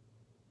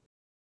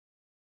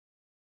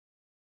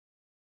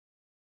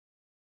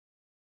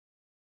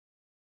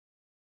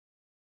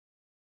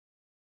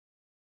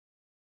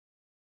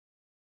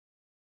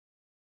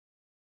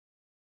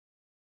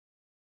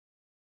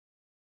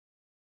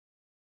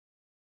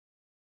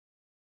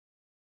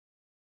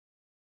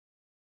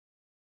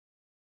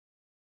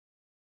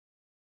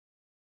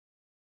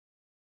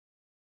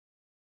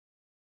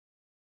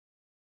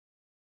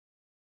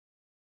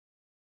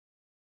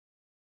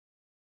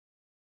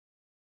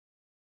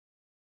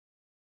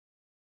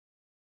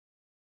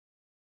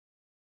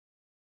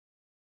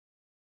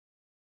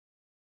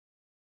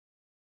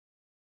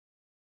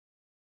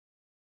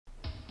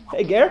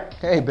 Hey, Gare.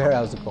 Hey, Bear,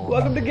 how's it going?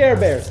 Welcome to Gare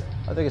Bears.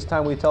 I think it's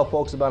time we tell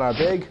folks about our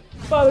big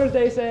Father's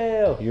Day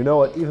sale. You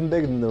know it, even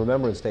bigger than the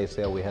Remembrance Day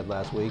sale we had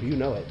last week. You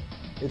know it.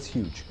 It's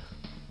huge.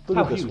 Look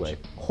How at it this huge? way.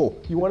 Oh,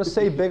 you want to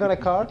save big on a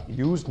car?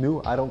 Used,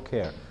 new, I don't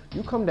care.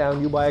 You come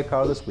down, you buy a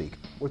car this week.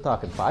 We're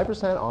talking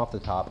 5% off the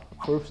top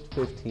first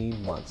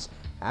 15 months.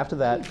 After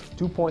that,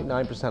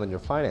 2.9% on your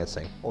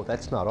financing. Oh,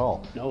 that's not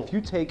all. No. If you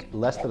take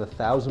less than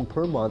 $1,000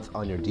 per month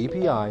on your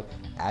DPI,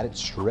 add it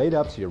straight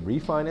up to your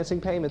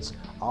refinancing payments,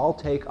 I'll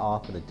take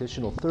off an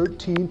additional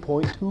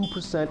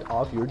 13.2%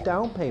 off your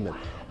down payment.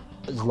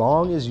 As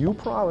long as you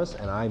promise,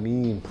 and I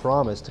mean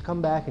promise, to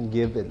come back and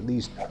give at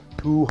least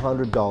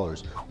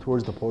 $200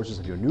 towards the purchase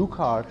of your new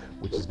car,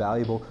 which is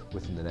valuable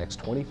within the next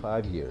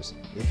 25 years.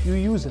 If you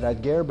use it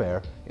at Gare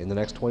Bear in the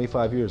next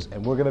 25 years,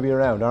 and we're going to be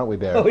around, aren't we,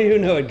 Bear? Oh, you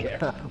know it,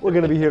 Gare. We're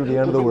going to be here to the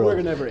end of the world.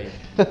 We're never end.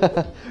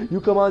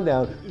 You come on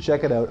down,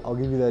 check it out, I'll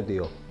give you that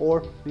deal.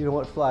 Or, you know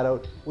what, flat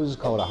out, we'll just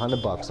call it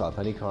 $100 off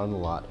any car on the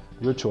lot.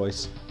 Your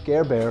choice.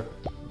 Gare Bear,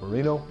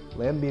 Marino,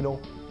 Lambino,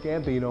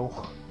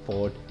 Gambino,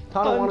 Ford.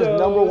 Tonawana's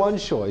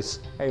 #1 choice.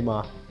 Hey,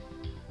 Ma.